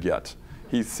anybody could get.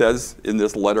 He says in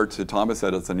this letter to Thomas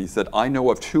Edison, he said, I know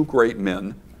of 2 great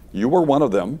men. You were one of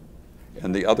them,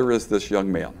 and the other is this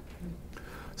young man.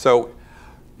 So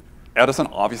Edison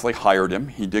obviously hired him.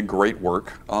 He did great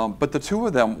work, but the 2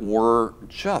 of them were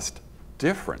just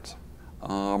different.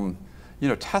 You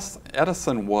know,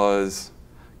 Edison was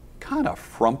kind of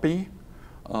frumpy,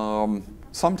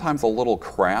 sometimes a little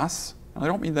crass. I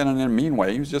don't mean that in a mean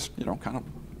way. He was just, you know, kind of.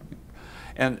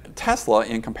 And Tesla,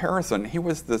 in comparison, he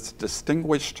was this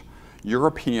distinguished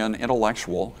European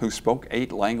intellectual who spoke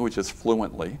 8 languages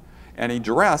fluently, and he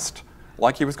dressed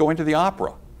like he was going to the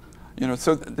opera. You know,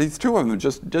 so these 2 of them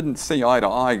just didn't see eye to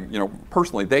eye, you know,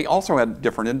 personally. They also had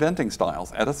different inventing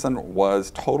styles. Edison was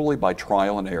totally by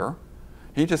trial and error.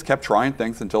 He just kept trying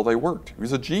things until they worked. He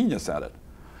was a genius at it.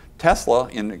 Tesla,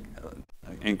 in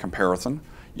comparison,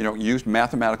 you know, used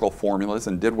mathematical formulas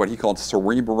and did what he called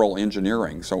cerebral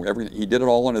engineering. So he did it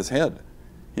all in his head.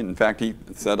 In fact, he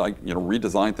said, I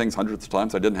redesigned things hundreds of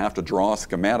times. I didn't have to draw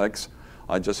schematics.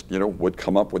 I just, you know, would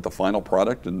come up with the final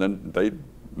product, and then they'd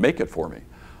make it for me.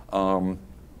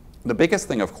 The biggest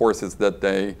thing, of course, is that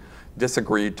they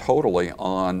disagreed totally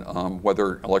on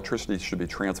whether electricity should be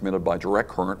transmitted by direct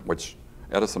current, which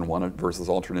Edison wanted, versus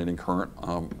alternating current,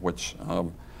 which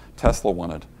Tesla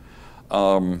wanted.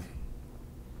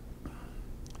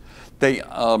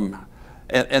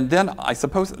 And then I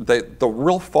suppose the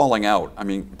real falling out, I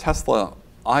mean, Tesla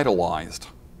idolized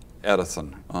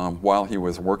Edison while he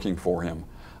was working for him.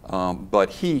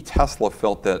 But Tesla,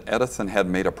 felt that Edison had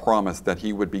made a promise that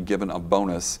he would be given a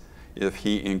bonus if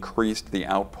he increased the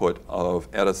output of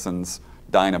Edison's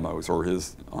dynamos or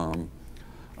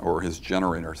his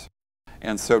generators.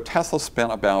 And so Tesla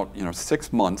spent about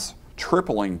 6 months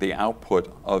tripling the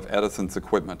output of Edison's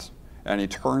equipment. And he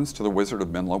turns to the Wizard of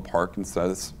Menlo Park and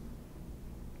says,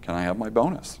 "Can I have my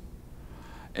bonus?"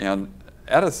 And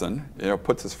Edison,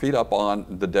 puts his feet up on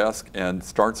the desk and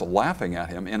starts laughing at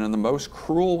him. And in the most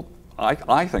cruel,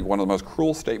 I think one of the most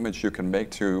cruel statements you can make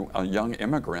to a young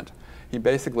immigrant, he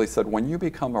basically said, "When you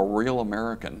become a real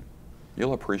American,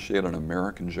 you'll appreciate an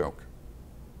American joke."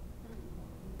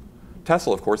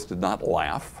 Tesla, of course, did not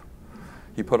laugh.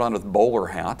 He put on his bowler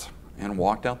hat and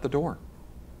walked out the door.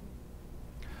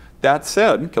 That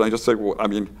said, can I just say, I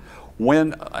mean,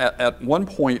 when at one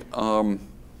point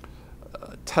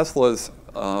Tesla's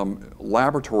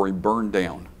laboratory burned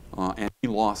down and he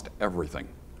lost everything,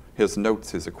 his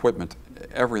notes, his equipment,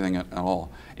 everything at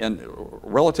all. And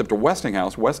relative to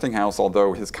Westinghouse,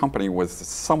 although his company was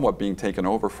somewhat being taken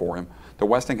over for him, the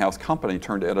Westinghouse company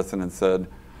turned to Edison and said,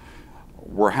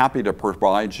 "We're happy to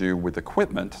provide you with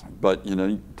equipment, but you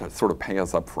need to sort of pay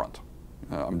us up front."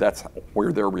 That's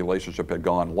where their relationship had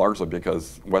gone, largely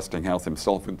because Westinghouse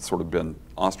himself had sort of been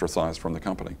ostracized from the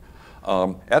company.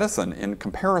 Edison, in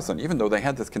comparison, even though they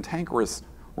had this cantankerous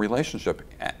relationship,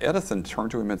 Edison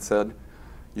turned to him and said,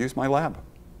 "Use my lab.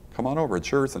 Come on over, it's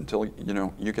yours until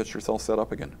you get yourself set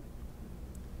up again."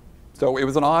 So it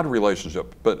was an odd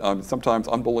relationship, but sometimes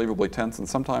unbelievably tense and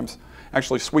sometimes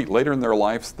actually sweet. Later in their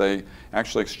lives, they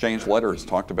actually exchanged letters,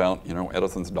 talked about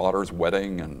Edison's daughter's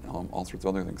wedding and all sorts of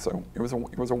other things. So it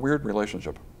was a weird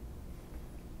relationship.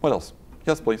 What else?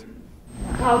 Yes, please.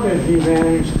 How did he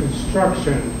manage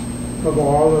construction of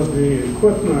all of the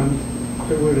equipment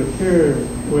that would appear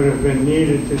would have been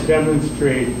needed to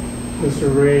demonstrate this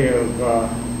array of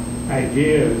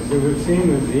ideas? It would seem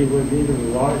that he would need a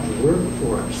large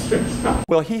workforce.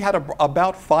 Well, he had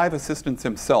about 5 assistants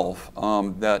himself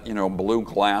that blew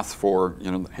glass for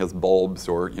his bulbs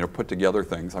or put together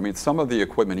things. I mean, some of the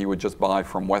equipment he would just buy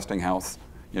from Westinghouse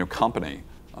company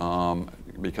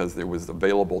because it was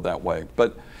available that way.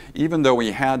 But even though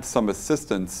he had some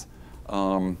assistants,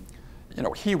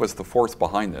 he was the force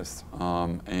behind this,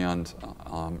 and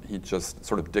he just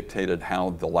sort of dictated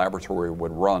how the laboratory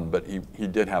would run, but he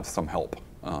did have some help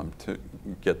to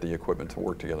get the equipment to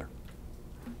work together.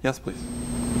 Yes, please.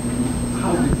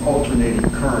 How did alternating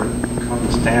current become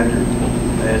the standard?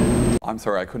 And I'm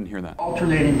sorry, I couldn't hear that.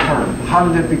 Alternating current, how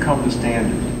did it become the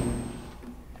standard?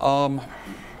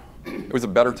 It was a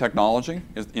better technology,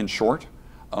 in short.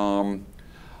 I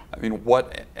mean,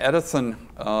 what Edison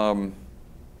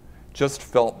just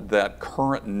felt that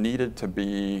current needed to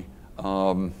be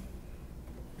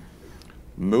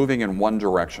moving in one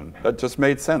direction. That just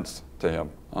made sense to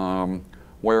him. And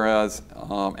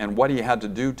what he had to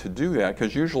do that,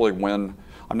 because usually when,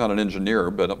 I'm not an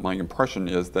engineer, but my impression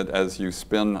is that as you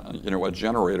spin, a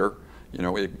generator,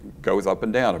 it goes up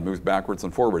and down, it moves backwards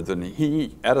and forwards. And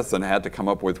Edison had to come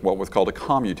up with what was called a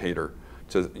commutator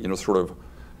to, sort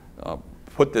of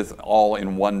put this all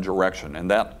in one direction,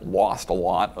 and that lost a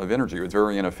lot of energy. It was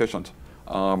very inefficient.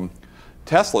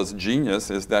 Tesla's genius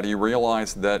is that he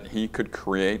realized that he could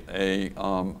create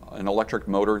an electric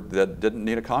motor that didn't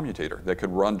need a commutator, that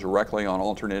could run directly on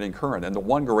alternating current. And the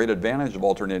one great advantage of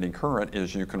alternating current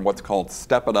is you can what's called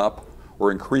step it up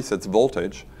or increase its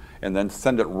voltage and then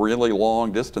send it really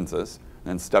long distances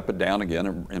and step it down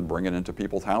again and bring it into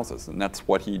people's houses. And that's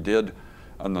what he did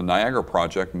on the Niagara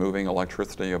project, moving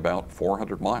electricity about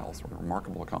 400 miles. A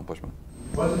remarkable accomplishment.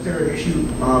 Wasn't there an issue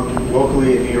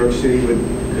locally in New York City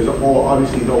because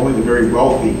obviously only the very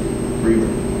wealthy were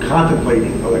even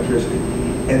contemplating electricity,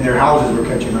 and their houses were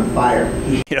catching on fire?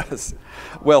 Yes.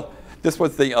 Well, this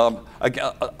was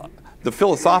the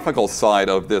philosophical side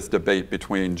of this debate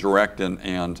between direct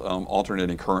and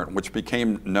alternating current, which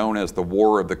became known as the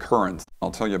War of the Currents.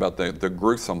 I'll tell you about the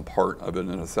gruesome part of it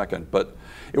in a second. But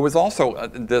it was also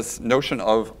this notion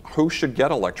of who should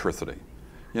get electricity.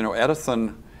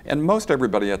 Edison and most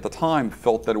everybody at the time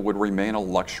felt that it would remain a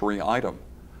luxury item,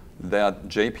 that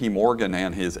J.P. Morgan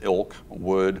and his ilk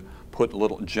would put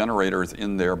little generators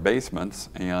in their basements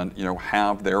and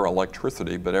have their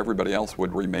electricity, but everybody else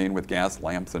would remain with gas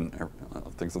lamps and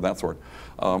things of that sort.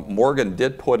 Morgan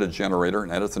did put a generator,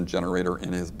 an Edison generator,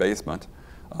 in his basement.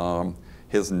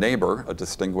 His neighbor, a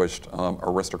distinguished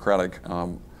aristocratic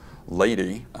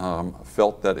lady,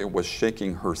 felt that it was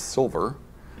shaking her silver,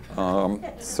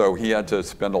 so he had to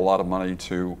spend a lot of money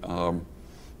to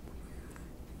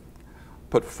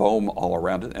put foam all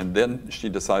around it, and then she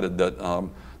decided that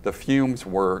the fumes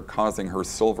were causing her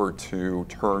silver to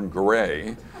turn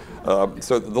gray.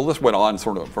 So the list went on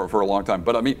sort of for a long time.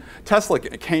 But I mean, Tesla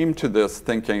came to this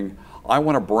thinking, I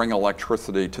want to bring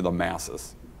electricity to the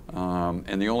masses.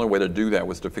 And the only way to do that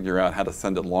was to figure out how to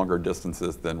send it longer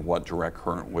distances than what direct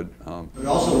current would. It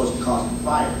also wasn't causing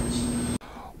fires.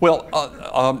 Well,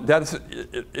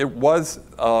 it was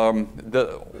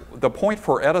the point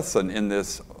for Edison in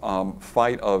this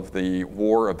fight of the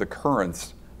war of the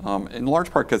currents, in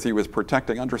large part because he was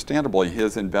protecting, understandably,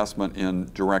 his investment in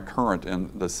direct current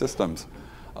in the systems.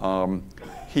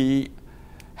 He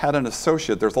had an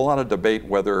associate. There's a lot of debate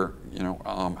whether,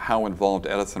 how involved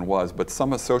Edison was, but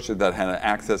some associate that had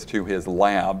access to his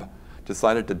lab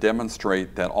decided to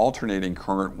demonstrate that alternating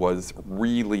current was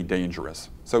really dangerous.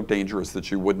 So dangerous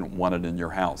that you wouldn't want it in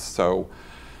your house. So,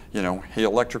 he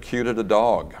electrocuted a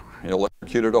dog, he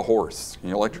electrocuted a horse, he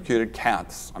electrocuted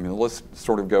cats. I mean, the list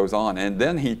sort of goes on. And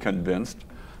then he convinced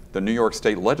the New York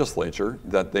State legislature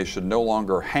that they should no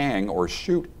longer hang or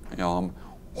shoot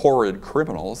horrid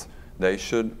criminals, they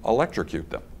should electrocute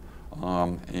them.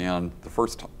 And the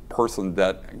first person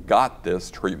that got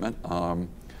this treatment,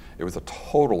 it was a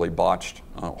totally botched,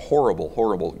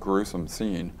 horrible, gruesome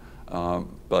scene.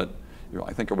 But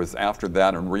I think it was after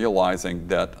that and realizing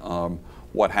that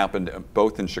what happened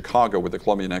both in Chicago with the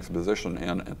Columbian Exposition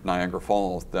and at Niagara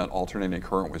Falls, that alternating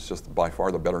current was just by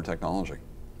far the better technology.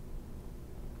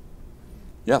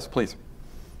 Yes, please.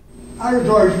 I was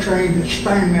always trained that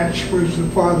Steinmetz was the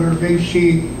father of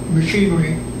AC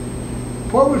machinery.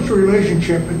 What was the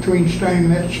relationship between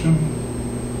Steinmetz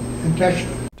and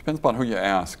Tesla? Depends upon who you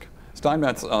ask.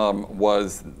 Steinmetz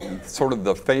was sort of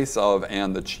the face of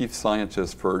and the chief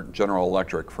scientist for General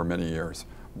Electric for many years.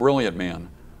 Brilliant man.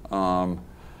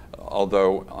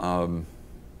 Although,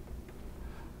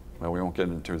 well, we won't get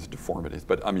into his deformities,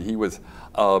 but I mean, he was,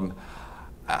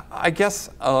 I guess,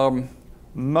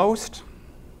 most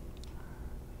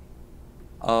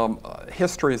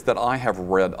histories that I have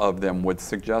read of them would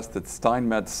suggest that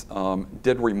Steinmetz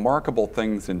did remarkable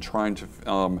things in trying to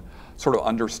sort of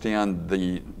understand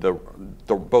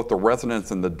both the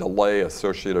resonance and the delay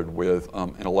associated with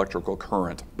an electrical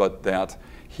current, but that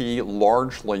he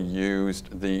largely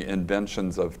used the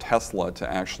inventions of Tesla to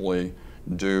actually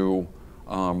do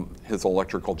his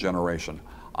electrical generation.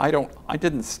 I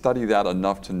didn't study that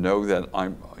enough to know that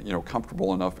I'm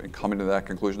comfortable enough in coming to that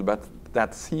conclusion, but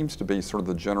that seems to be sort of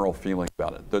the general feeling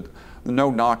about it.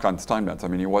 No knock on Steinmetz. I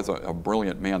mean, he was a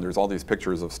brilliant man. There's all these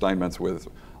pictures of Steinmetz with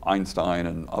Einstein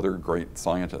and other great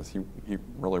scientists. He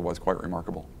really was quite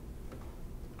remarkable.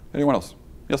 Anyone else?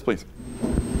 Yes, please.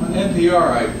 On NPR,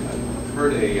 I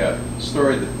heard a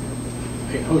story that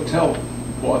a hotel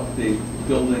bought the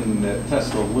building that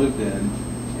Tesla lived in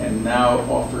and now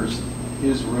offers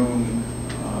his room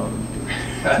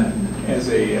as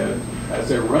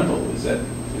a rental. Is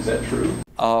that true?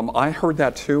 I heard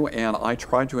that too, and I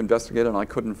tried to investigate it, and I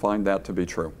couldn't find that to be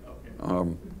true.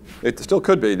 Okay. It still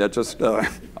could be. That just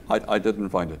I didn't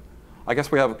find it. I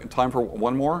guess we have time for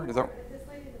one more. Is that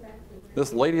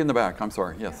this lady in the back? I'm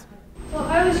sorry. Yes. Well,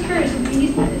 I was curious.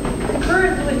 The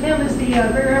current with him is the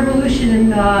great revolution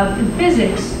in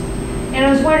physics, and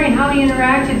I was wondering how he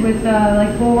interacted with like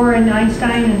Bohr and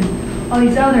Einstein and all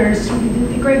these others,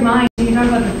 the great minds. You talk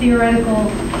about the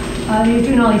theoretical. You're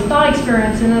doing all these thought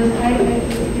experiments,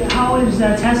 and how is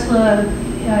Tesla?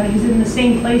 He's in the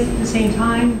same place at the same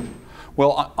time.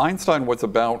 Well, Einstein was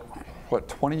about,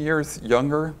 20 years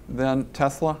younger than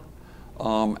Tesla?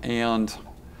 And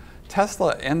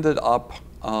Tesla ended up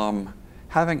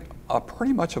having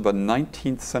pretty much of a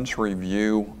 19th century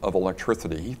view of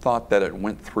electricity. He thought that it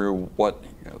went through what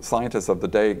scientists of the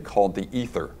day called the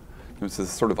ether. It was this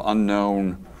sort of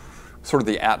unknown, sort of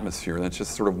the atmosphere. That's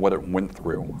just sort of what it went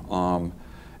through.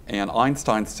 And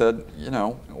Einstein said,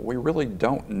 we really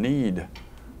don't need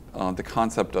the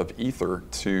concept of ether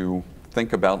to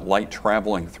think about light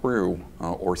traveling through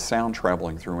or sound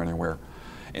traveling through anywhere.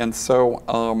 And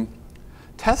so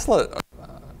Tesla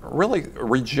really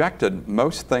rejected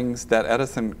most things that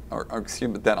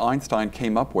that Einstein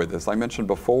came up with. As I mentioned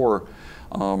before,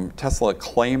 Tesla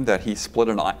claimed that he split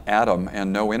an atom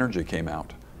and no energy came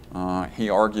out. He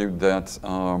argued that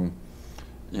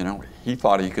he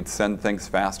thought he could send things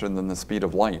faster than the speed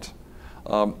of light.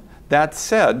 That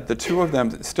said, the two of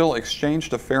them still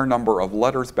exchanged a fair number of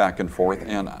letters back and forth,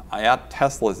 and at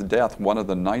Tesla's death, one of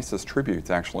the nicest tributes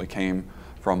actually came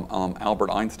from Albert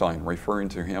Einstein, referring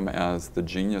to him as the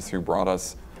genius who brought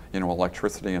us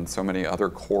electricity and so many other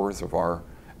cores of our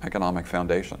economic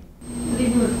foundation. But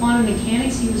even with quantum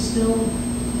mechanics, he was still,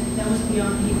 that was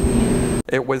beyond,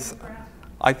 it was,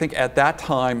 I think at that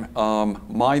time,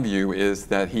 my view is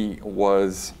that he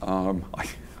was, I'm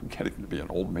getting to be an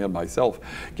old man myself,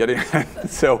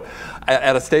 so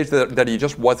at a stage that he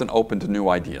just wasn't open to new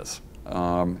ideas.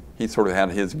 He sort of had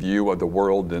his view of the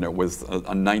world, and it was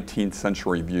a 19th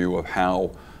century view of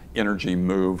how energy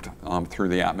moved through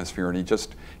the atmosphere, and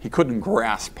he couldn't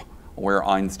grasp where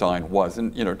Einstein was.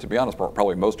 And to be honest,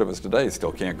 probably most of us today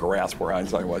still can't grasp where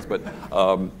Einstein was, but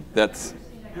that's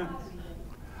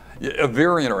a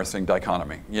very interesting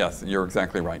dichotomy. Yes, you're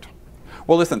exactly right.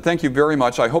 Well, listen, thank you very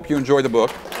much. I hope you enjoy the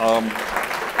book.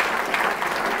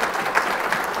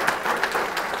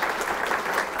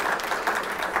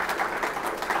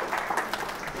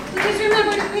 Please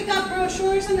remember to pick up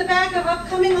brochures in the back of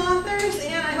upcoming authors,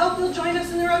 and I hope you'll join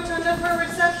us in the rotunda for a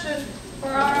reception for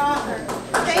our author.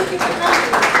 Thank you for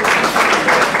coming.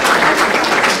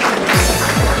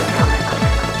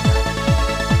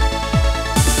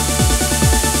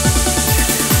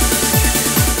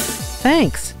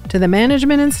 Thanks to the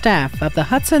management and staff of the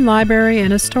Hudson Library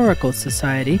and Historical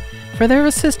Society for their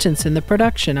assistance in the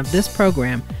production of this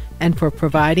program and for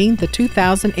providing the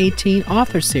 2018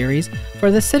 Author Series for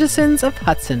the citizens of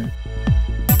Hudson.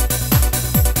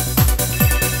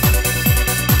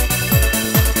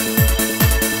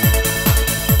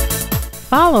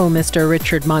 Follow Mr.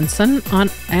 Richard Munson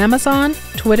on Amazon,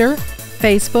 Twitter,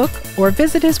 Facebook, or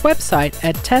visit his website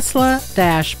at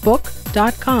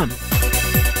tesla-book.com.